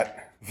 How's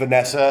that?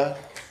 Vanessa.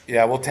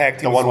 Yeah, we'll tag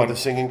team. The one with the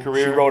singing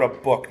career. She wrote a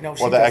book. No,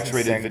 she or the doesn't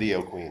X-rated sing.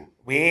 video queen.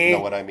 We you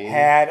know what I mean?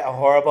 had a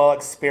horrible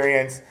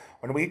experience.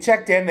 When we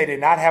checked in, they did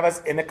not have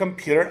us in the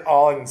computer at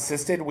all and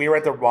insisted we were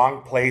at the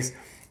wrong place,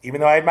 even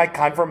though I had my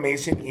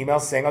confirmation email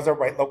saying I was the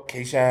right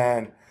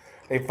location.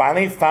 They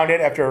finally found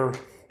it after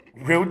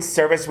rude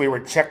service. We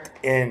were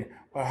checked in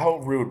Well, how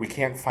rude. We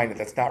can't find it.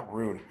 That's not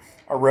rude.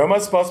 Our room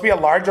was supposed to be a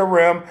larger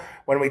room.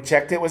 When we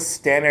checked, it was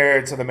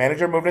standard. So the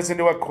manager moved us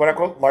into a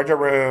quote-unquote larger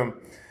room.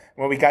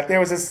 When we got there, it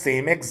was the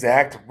same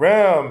exact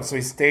room. So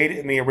we stayed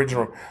in the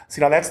original room.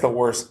 See, now that's the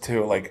worst,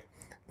 too. Like,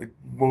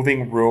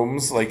 moving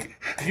rooms.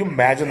 Like, can you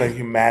imagine the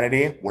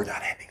humanity? We're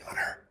not ending on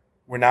her.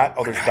 We're not?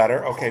 Oh, there's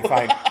better? Okay,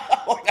 fine.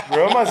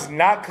 Room was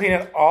not clean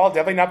at all.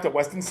 Definitely not up to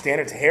Western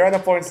standards. Hair on the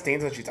floor and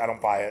stains on the sheets. I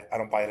don't buy it. I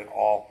don't buy it at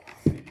all.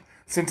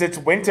 Since it's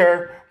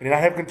winter, we did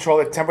not have control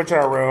of the temperature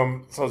in our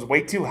room, so it was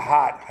way too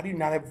hot. How do you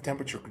not have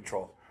temperature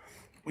control?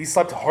 We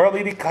slept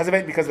horribly because of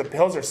it, because the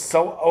pillows are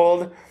so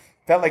old.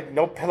 Felt like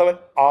no pillow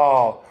at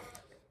all.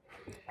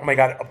 Oh my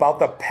God, about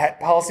the pet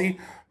policy.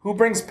 Who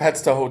brings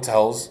pets to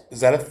hotels?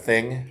 Is that a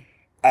thing?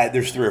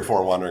 There's 3 or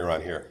 4 wandering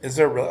around here. Is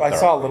there really? I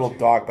saw a little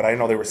dog, but I didn't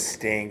know they were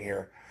staying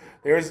here.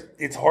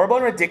 It's horrible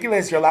and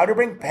ridiculous. You're allowed to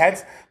bring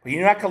pets, but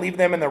you're not going to leave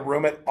them in the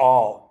room at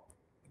all.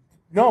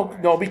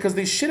 No, because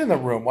they shit in the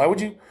room. Why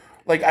would you?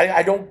 Like,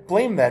 I don't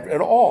blame that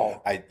at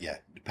all.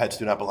 Pets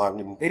do not belong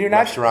in They do not-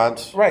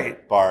 restaurants,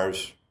 Right.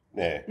 bars.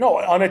 Yeah. No,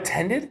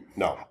 unattended?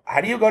 No.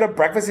 How do you go to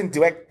breakfast and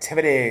do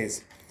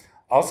activities?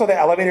 Also, the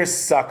elevators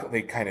suck.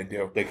 They kind of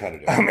do. They kind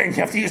of do. And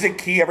you have to use a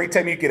key every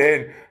time you get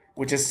in,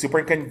 which is super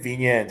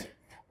inconvenient.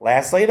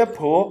 Lastly, the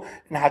pool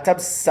and hot tub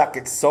suck.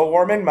 It's so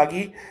warm and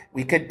muggy,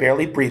 we could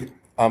barely breathe.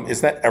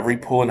 Isn't that every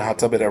pool and hot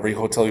tub at every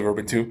hotel you've ever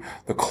been to?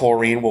 The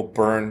chlorine will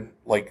burn,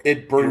 like...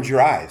 It burns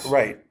your eyes.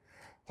 Right.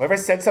 Whoever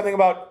said something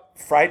about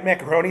fried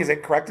macaroni is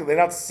incorrect. They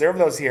don't serve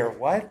those here.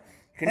 What?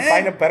 You can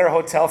find a better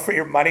hotel for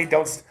your money.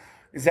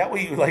 Is that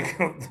what you like?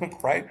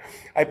 Right?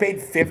 I paid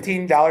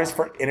 $15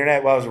 for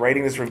internet while I was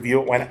writing this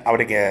review. It went out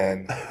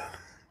again.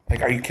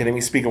 Like, are you kidding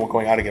me? Speaking of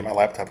going out again, my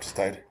laptop just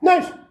died.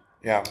 Nice.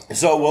 Yeah.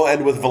 So we'll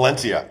end with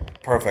Valencia.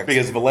 Perfect.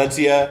 Because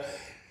Valencia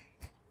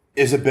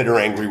is a bitter,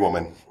 angry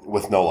woman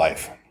with no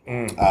life,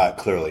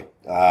 clearly.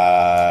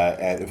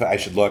 And if I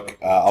should look,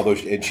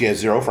 and she has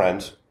 0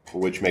 friends,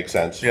 which makes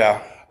sense.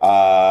 Yeah.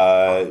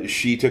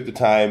 She took the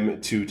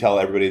time to tell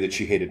everybody that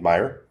she hated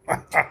Meyer,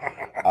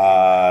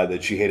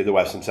 that she hated the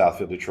West and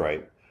Southfield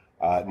Detroit.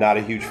 Not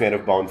a huge fan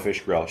of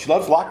Bonefish Grill. She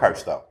loves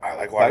Lockhart's, though. I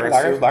like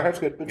Lockhart's, too. Lockhart's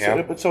good.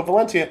 But so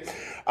Valencia.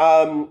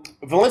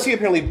 Valencia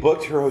apparently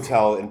booked her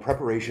hotel in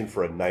preparation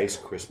for a nice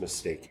Christmas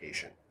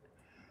staycation.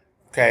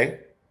 Okay.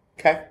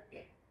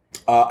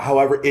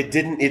 However, it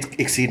didn't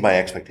exceed my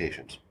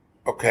expectations.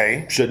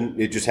 Okay. Shouldn't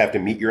it just have to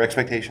meet your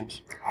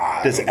expectations?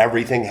 Does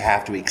everything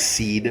have to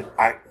exceed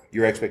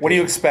your expectations? What do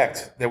you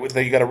expect?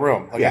 That you got a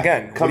room? Like,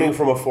 again, coming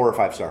from a 4 or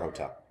 5 star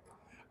hotel.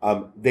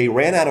 They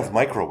ran out of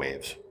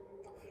microwaves.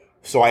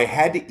 So I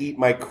had to eat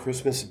my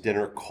Christmas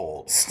dinner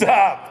cold.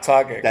 Stop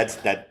talking.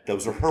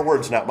 Those are her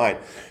words, not mine.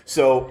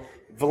 So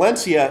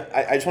Valencia,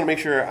 I just want to make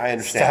sure I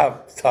understand.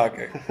 Stop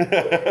talking.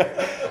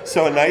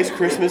 So a nice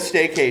Christmas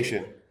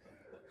staycation.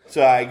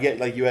 So I get,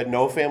 like, you had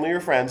no family or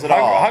friends at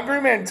all.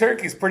 Hungry Man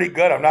Turkey's pretty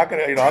good. I'm not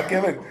gonna, I'll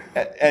give it.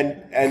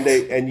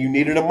 And you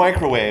needed a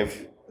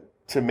microwave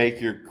to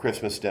make your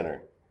Christmas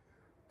dinner.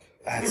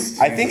 I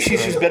think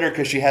she's just bitter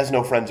because she has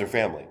no friends or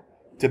family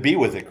to be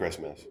with at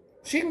Christmas.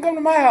 She can come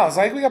to my house.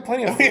 We got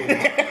plenty of food.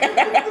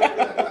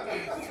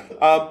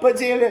 But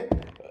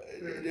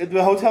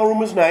the hotel room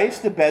was nice.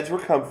 The beds were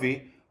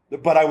comfy.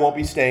 But I won't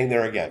be staying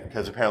there again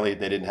because apparently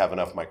they didn't have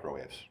enough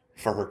microwaves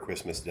for her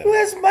Christmas dinner. Who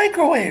has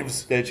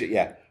microwaves?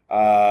 Yeah.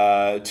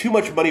 Too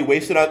much money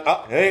wasted on...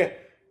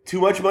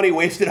 too much money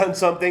wasted on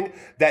something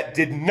that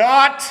did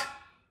not,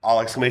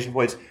 all exclamation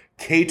points,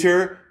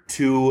 cater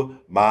to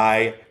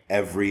my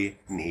every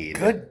need.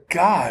 Good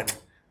God.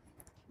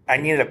 I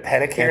needed a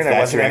pedicure and there That's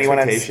wasn't your anyone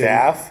on expectation,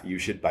 staff. You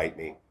should bite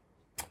me.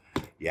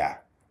 Yeah.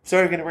 So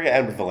we're gonna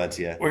end with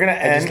Valencia. We're gonna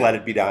end. Just let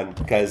it be done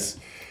because,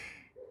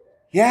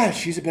 yeah,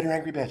 she's a bitter,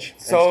 angry bitch.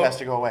 So it has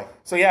to go away.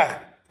 So yeah,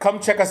 come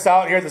check us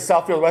out here at the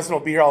Southfield Westin. We'll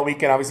be here all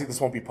weekend. Obviously,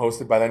 this won't be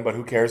posted by then, but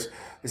who cares?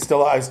 It's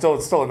still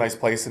a nice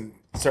place, and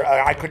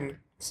I couldn't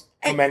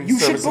commend You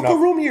should service book enough.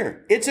 a room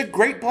here. It's a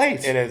great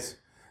place. It is,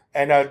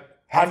 and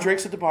have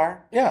drinks at the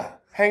bar. yeah.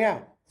 Hang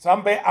out. So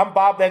I'm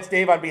Bob. That's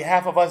Dave. On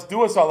behalf of us,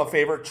 do us all a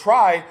favor.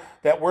 Try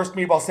that worst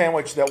meatball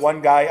sandwich that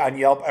one guy on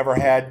Yelp ever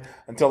had.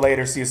 Until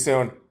later. See you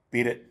soon.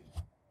 Beat it.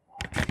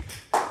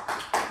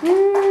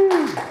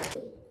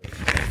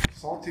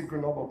 Salty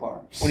granola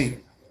bars. What do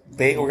you?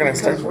 We're gonna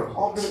start. Because we're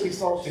all going to be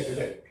salty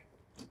today.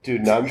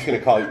 Dude, no, I'm just going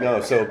to call you.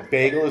 No, so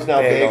bagel is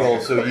now bagel,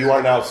 so you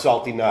are now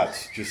salty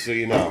nuts, just so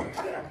you know.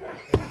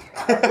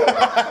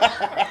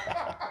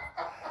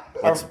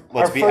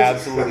 Let's be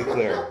absolutely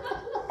clear.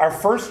 Our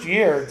first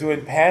year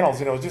doing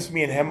panels, it was just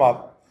me and him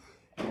up.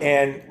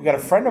 And we got a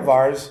friend of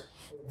ours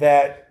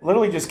that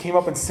literally just came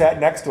up and sat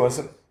next to us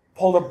and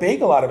pulled a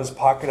bagel out of his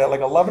pocket at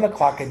like 11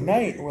 o'clock at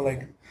night. And we're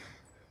like,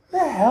 what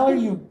the hell are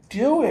you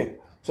doing?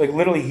 So like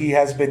literally he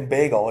has been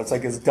Bagel. It's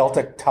like his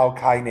Delta Tau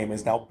Chi name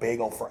is now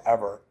Bagel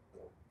forever.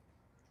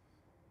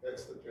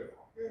 That's the joke.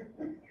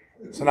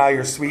 So now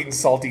you're sweet and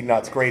salty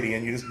nuts, Grady,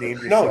 and you just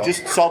named yourself. No,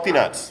 just salty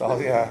nuts. So,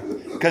 yeah.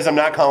 Because I'm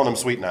not calling them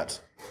sweet nuts.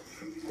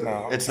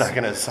 No. It's not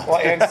going to... Well,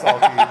 and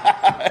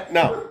salty.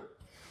 No.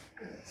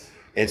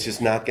 It's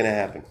just not going to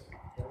happen.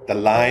 The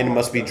line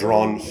must be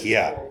drawn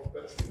here.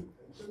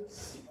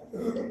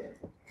 The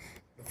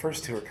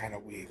first two are kind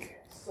of weak.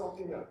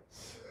 Salty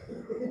nuts.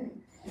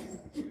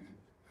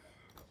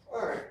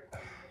 All right.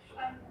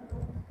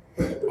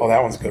 Oh,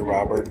 that one's good,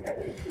 Robert.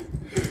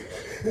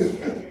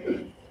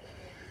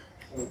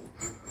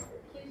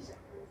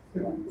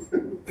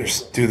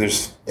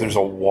 There's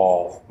a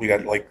wall. We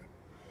got like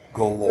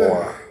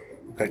galore.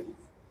 Okay.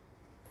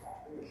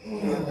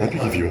 Let me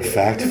give you a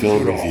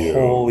fact-filled review.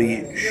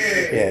 Holy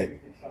shit.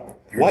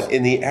 What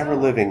in the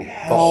ever-living The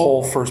hell?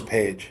 whole first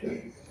page. So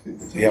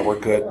yeah, we're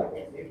good.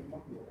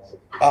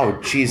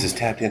 Oh, Jesus,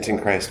 tap dancing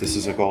Christ, this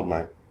is a gold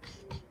mine.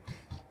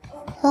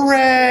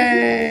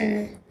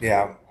 Hooray!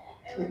 Yeah.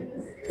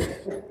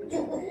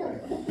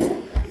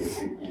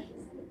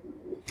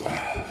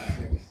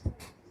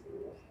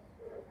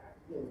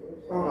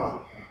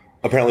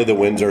 Apparently the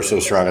winds are so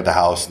strong at the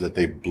house that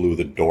they blew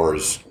the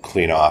doors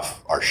clean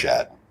off our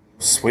shed.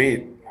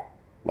 Sweet.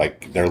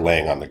 Like they're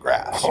laying on the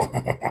grass.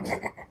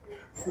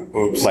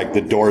 Oops. Like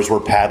the doors were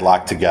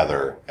padlocked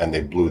together and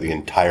they blew the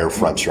entire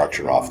front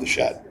structure off the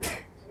shed.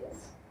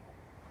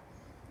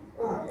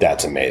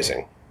 That's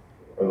amazing.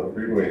 For the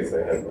freeways,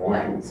 they had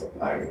warnings of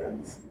high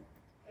winds.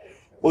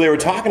 Well, they were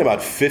talking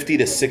about 50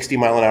 to 60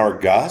 mile an hour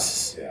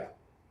gusts. Yeah.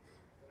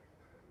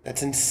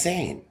 That's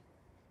insane.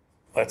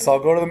 Let's all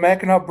go to the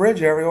Mackinac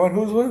Bridge, everyone.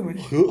 Who's with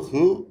me?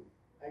 Who?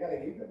 I got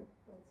to eat them.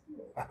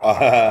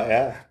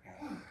 Yeah.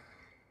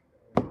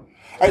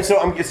 All right,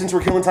 so since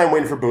we're killing time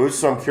waiting for booze,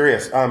 so I'm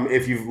curious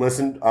if you've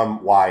listened,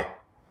 why?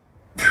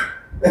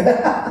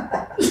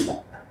 I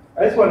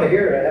just wanted to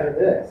hear it ahead of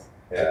this.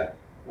 Yeah.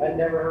 I'd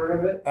never heard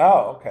of it.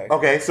 Oh, okay.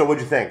 Okay, so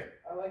what'd you think?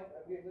 I listened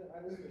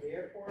to the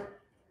airport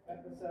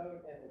episode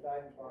and the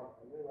diving bar.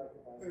 I really liked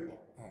the diving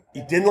bar.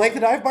 You didn't like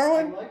the dive bar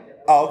I one? liked it.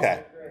 Oh, okay.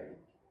 It was great.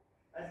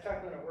 I was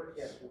chuckling at work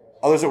yesterday.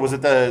 Oh, was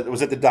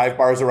it the dive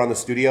bars around the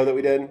studio that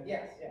we did?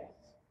 Yes. Yeah.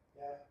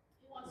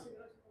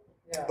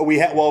 We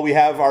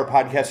have our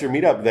podcaster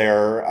meetup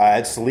there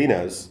at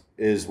Selena's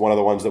is one of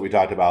the ones that we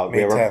talked about.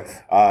 May We have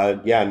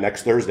 10th.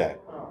 Next Thursday.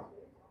 Oh.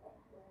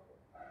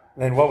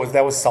 And then what was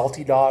that? Was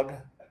Salty Dog?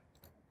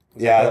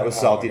 That was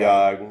Salty okay.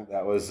 Dog.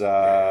 That was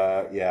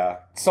yeah.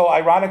 So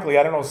ironically,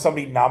 I don't know if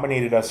somebody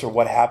nominated us or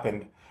what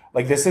happened.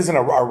 Like this isn't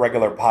our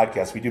regular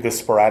podcast. We do this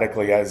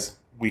sporadically as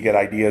we get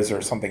ideas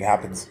or something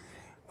happens.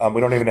 We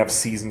don't even have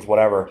seasons,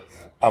 whatever.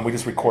 We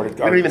just recorded. We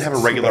don't even have a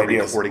regular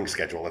ideas. recording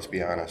schedule. Let's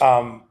be honest.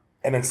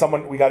 And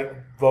then we got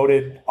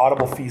voted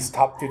Audible Feast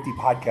Top 50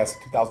 Podcast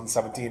of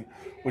 2017,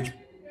 which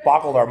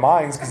boggled our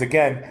minds because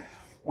again,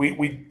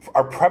 we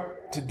our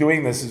prep to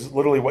doing this is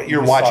literally what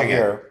You're just saw watching it.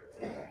 here.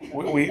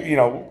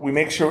 We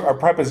make sure our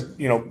prep is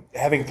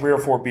having 3 or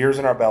 4 beers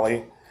in our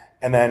belly,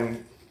 and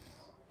then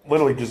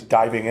literally just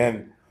diving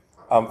in.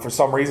 For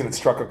some reason, it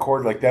struck a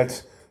chord. Like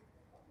that's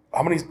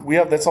how many we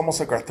have. That's almost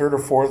like our 3rd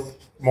or 4th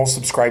most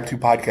subscribed to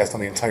podcast on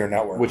the entire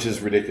network. Which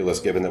is ridiculous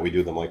given that we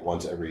do them like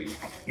once every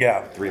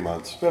yeah, 3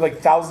 months. we have like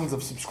thousands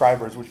of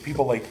subscribers, which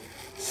people like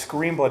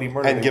scream bloody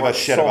murder And They give work us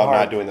shit so about hard.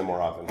 not doing them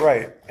more often.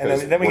 Right, and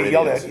Because then we we're get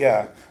yelled idiots. at.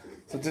 Yeah,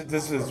 so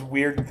this is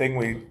weird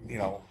thing.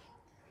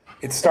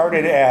 It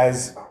started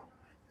as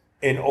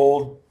an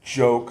old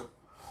joke.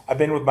 I've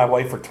been with my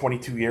wife for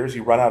 22 years.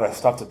 You run out of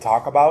stuff to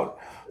talk about,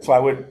 so I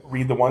would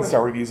read the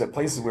 1-star reviews at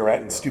places we were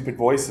at in stupid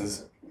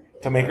voices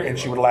to make her, and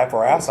she would laugh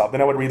her ass off. Then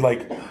I would read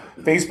like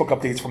Facebook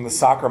updates from the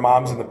soccer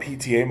moms and the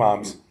PTA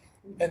moms,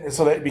 and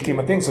so that became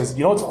a thing. So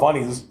what's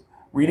funny is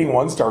reading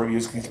 1-star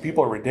reviews because these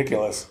people are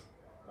ridiculous,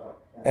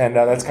 and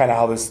that's kind of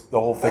how the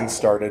whole thing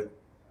started.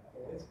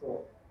 It's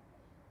cool.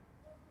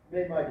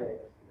 Made my day.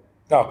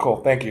 Oh, cool.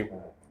 Thank you.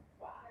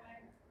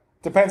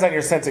 Depends on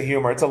your sense of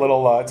humor. It's a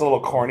little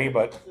corny,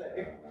 but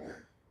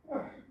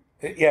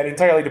it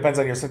entirely depends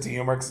on your sense of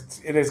humor because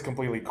it is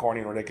completely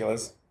corny and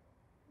ridiculous.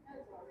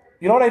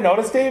 You know what I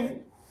noticed, Dave?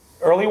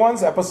 Early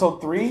ones, episode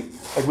 3,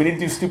 like we didn't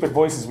do stupid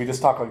voices. We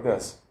just talk like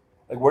this.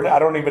 Like I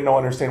don't even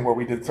understand where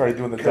we started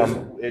doing the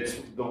dumb.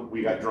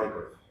 We got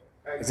drunker.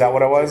 Is that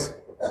what it was?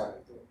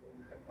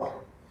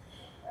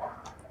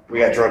 We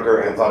got drunker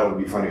and thought it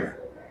would be funnier.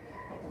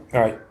 All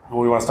right. Well,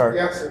 we want to start.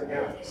 Yes and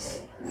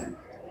yes.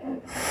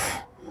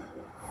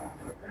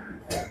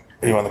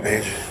 Are you on the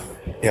page?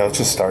 Yeah, let's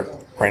just start.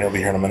 Randy will be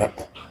here in a minute.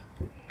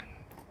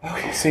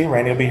 Okay, see?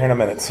 Randy will be here in a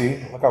minute.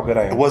 See? Look how good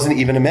I It am. wasn't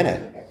even a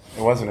minute.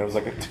 It wasn't. It was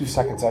like 2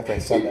 seconds after I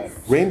said that.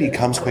 Randy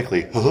comes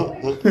quickly.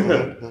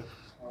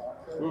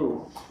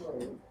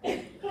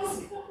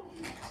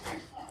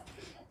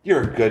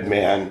 You're a good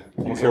man.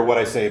 You care what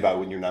I say about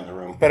when you're not in the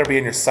room. Better be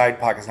in your side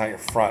pockets, not your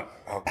front.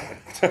 Oh,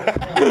 good.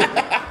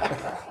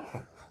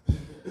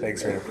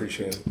 Thanks, Randy.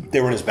 Appreciate it. They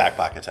were in his back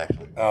pockets,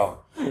 actually. Oh.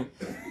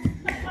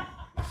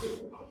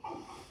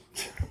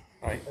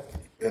 All right.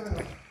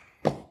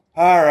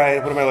 All right,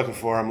 what am I looking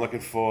for? I'm looking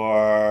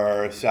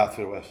for South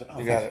to West. Oh,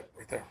 You got it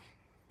right there.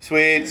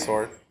 Sweet.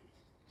 Sort.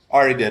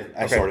 Already did.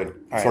 I Okay. sorted. All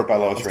right. Sort by I'm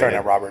lowest starting rated.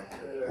 at Robert.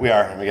 We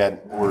are. Again,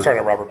 we're Starting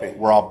at Robert B.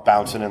 We're all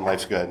bouncing and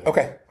life's good.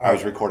 Okay. All I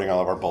was right. recording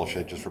all of our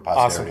bullshit just for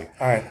Awesome. posterity.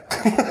 All right.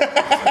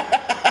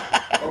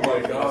 Oh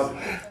my god.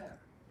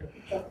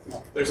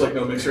 There's like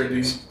no mixer in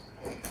these.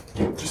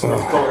 Just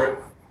enough color.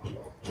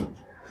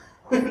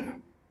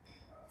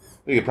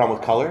 You have a problem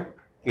with color?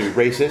 You're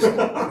racist?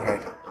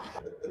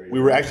 We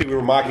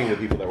were mocking the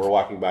people that were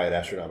walking by at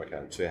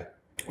Astronomicon. So yeah.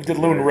 We did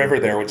Loon River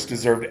there, which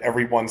deserved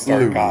every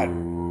 1-star God.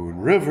 Loon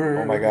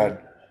River. Oh my God.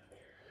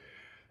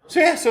 So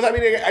yeah, so I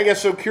mean, I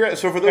guess so. Curious.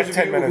 So for those of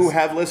 10 you minutes. who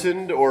have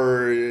listened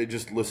or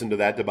just listened to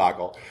that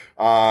debacle,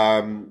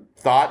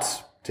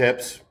 thoughts,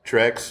 tips,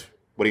 tricks.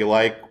 What do you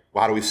like?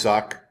 How do we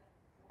suck?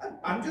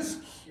 I'm just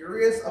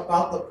curious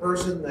about the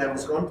person that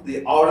was going to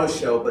the auto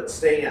show but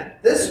staying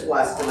at this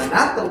Westin and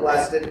not the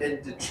Westin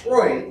in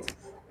Detroit,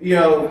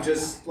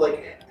 just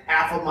like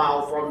half a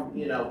mile from,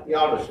 the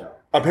auto show.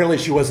 Apparently,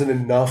 she wasn't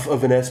enough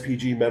of an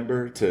SPG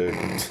member to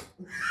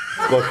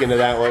look into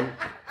that one.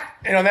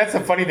 That's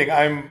the funny thing.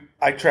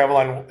 I travel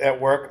at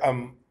work.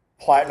 I'm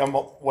platinum,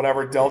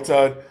 whatever,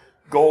 Delta,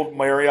 Gold,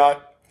 Marriott.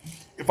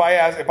 If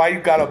I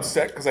got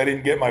upset because I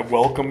didn't get my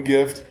welcome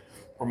gift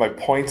or my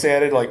points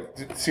added,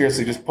 like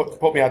seriously, just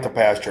put me out to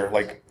pasture.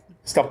 Like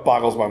stuff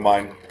boggles my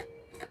mind.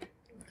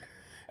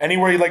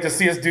 Anywhere you'd like to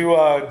see us do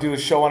a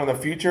show on in the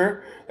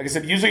future? Like I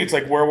said, usually it's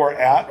like where we're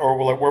at or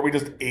where we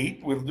just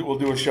ate. We'll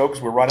do a show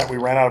because we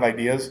ran out of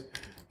ideas.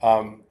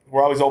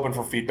 We're always open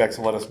for feedback,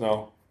 so let us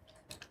know.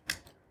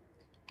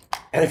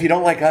 And if you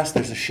don't like us,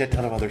 there's a shit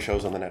ton of other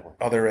shows on the network.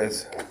 Oh, there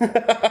is.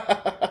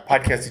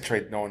 Podcast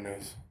Detroit, no one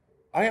knows.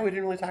 Oh yeah, we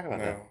didn't really talk about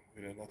that. No,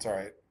 we didn't. That's all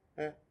right.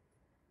 Yeah.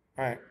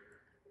 All right.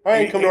 All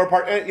right, come to our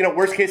party.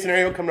 Worst case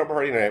scenario, come to our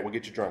party tonight. We'll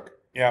get you drunk.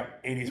 Yeah,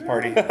 80s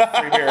party.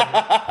 Free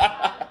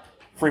beer.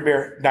 Free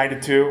beer, 9 to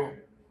 2.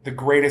 The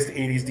greatest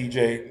 80s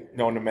DJ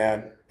known to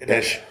man.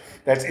 Ish.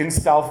 That's in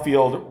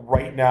Southfield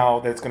right now.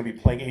 That's going to be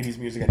playing 80s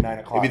music at 9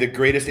 o'clock. It'll be the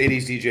greatest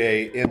 80s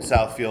DJ in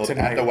Southfield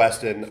Tonight. at the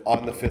Westin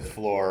on the 5th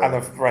floor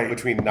Right.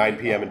 between 9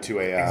 p.m. and 2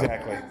 a.m.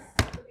 Exactly.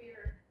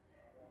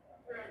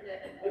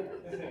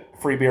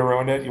 Free beer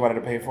ruined it? You wanted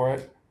to pay for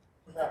it?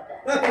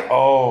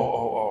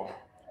 Oh.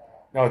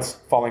 No, it's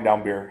falling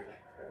down beer.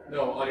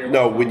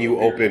 No, when you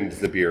opened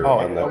the beer.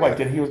 Oh my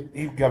God.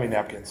 He got me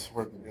napkins.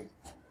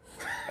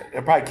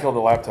 It probably killed the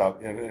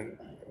laptop and I'm going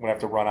to have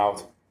to run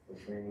out.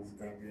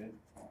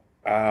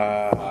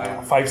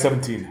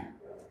 517.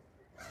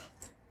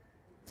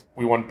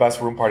 We won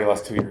best room party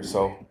last 2 years,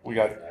 so we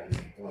got.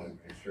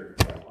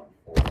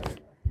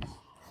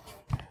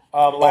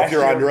 If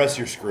you're under us,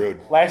 you're screwed.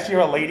 Last year,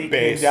 a lady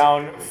came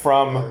down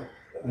from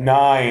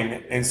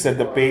 9 and said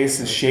the bass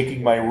is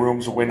shaking my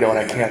room's window and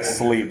I can't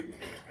sleep.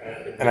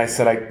 And I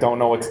said, I don't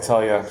know what to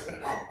tell you.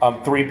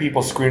 3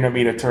 people screamed at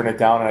me to turn it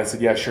down, and I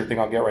said, yeah, sure thing,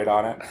 I'll get right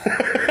on it.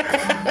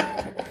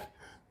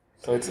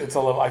 So it's a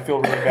little. I feel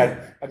really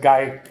bad. A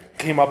guy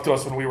came up to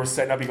us when we were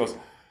setting up. He goes,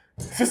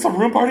 "Is this a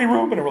room party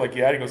room?" And we're like,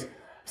 "Yeah." And he goes, "I'm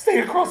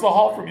staying across the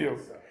hall from you."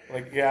 We're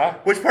like, "Yeah."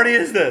 Which party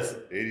is this?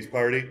 80s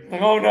party.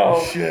 Like, oh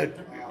no. Shit.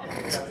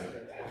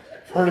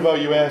 Heard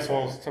about you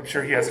assholes. So I'm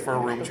sure he has for a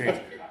room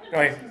change.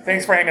 Anyway,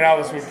 thanks for hanging out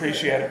with us. We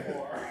appreciate it.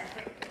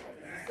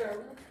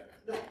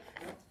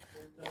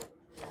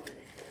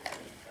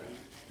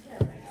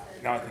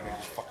 Now I think I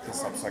just fucked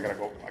this up, so I gotta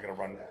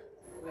run.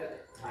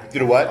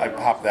 Did what? I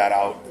popped that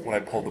out when I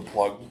pulled the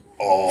plug.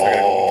 Oh.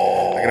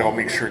 So I gotta go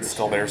make sure it's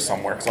still there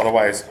somewhere, because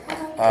otherwise,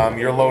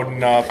 you're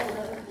loading up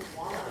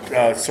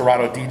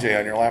Serato DJ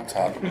on your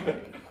laptop.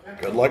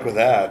 Good luck with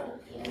that.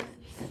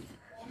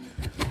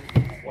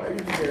 Why did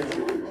you guys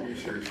do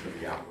t-shirts for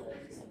the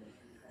Applebee's?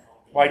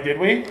 Why did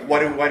we? Why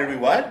did we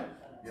what?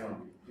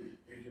 You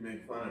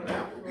make fun of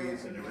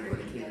Applebee's and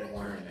everybody came in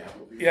wearing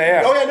Applebee's.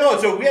 Yeah. Oh yeah, no.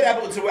 So we had I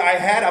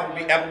had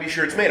Applebee's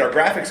shirts made. Our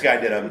graphics guy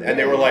did them, and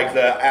they were like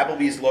the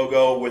Applebee's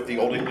logo with the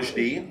Old English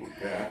D.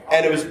 Yeah.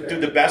 And it was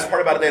the best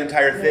part about the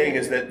entire thing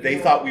is that they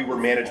thought we were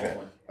management.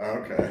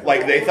 Okay.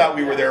 Like they thought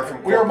we were there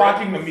from. We were corporate.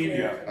 mocking the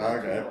media.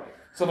 Okay.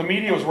 So the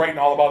media was writing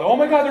all about, oh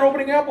my God, they're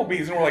opening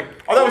Applebee's. And we're like,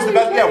 Oh, that was the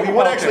best. Yeah, we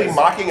weren't about actually this?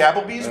 mocking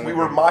Applebee's. We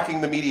were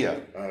mocking the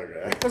media.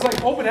 Okay. Because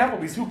like, open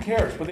Applebee's, who cares? But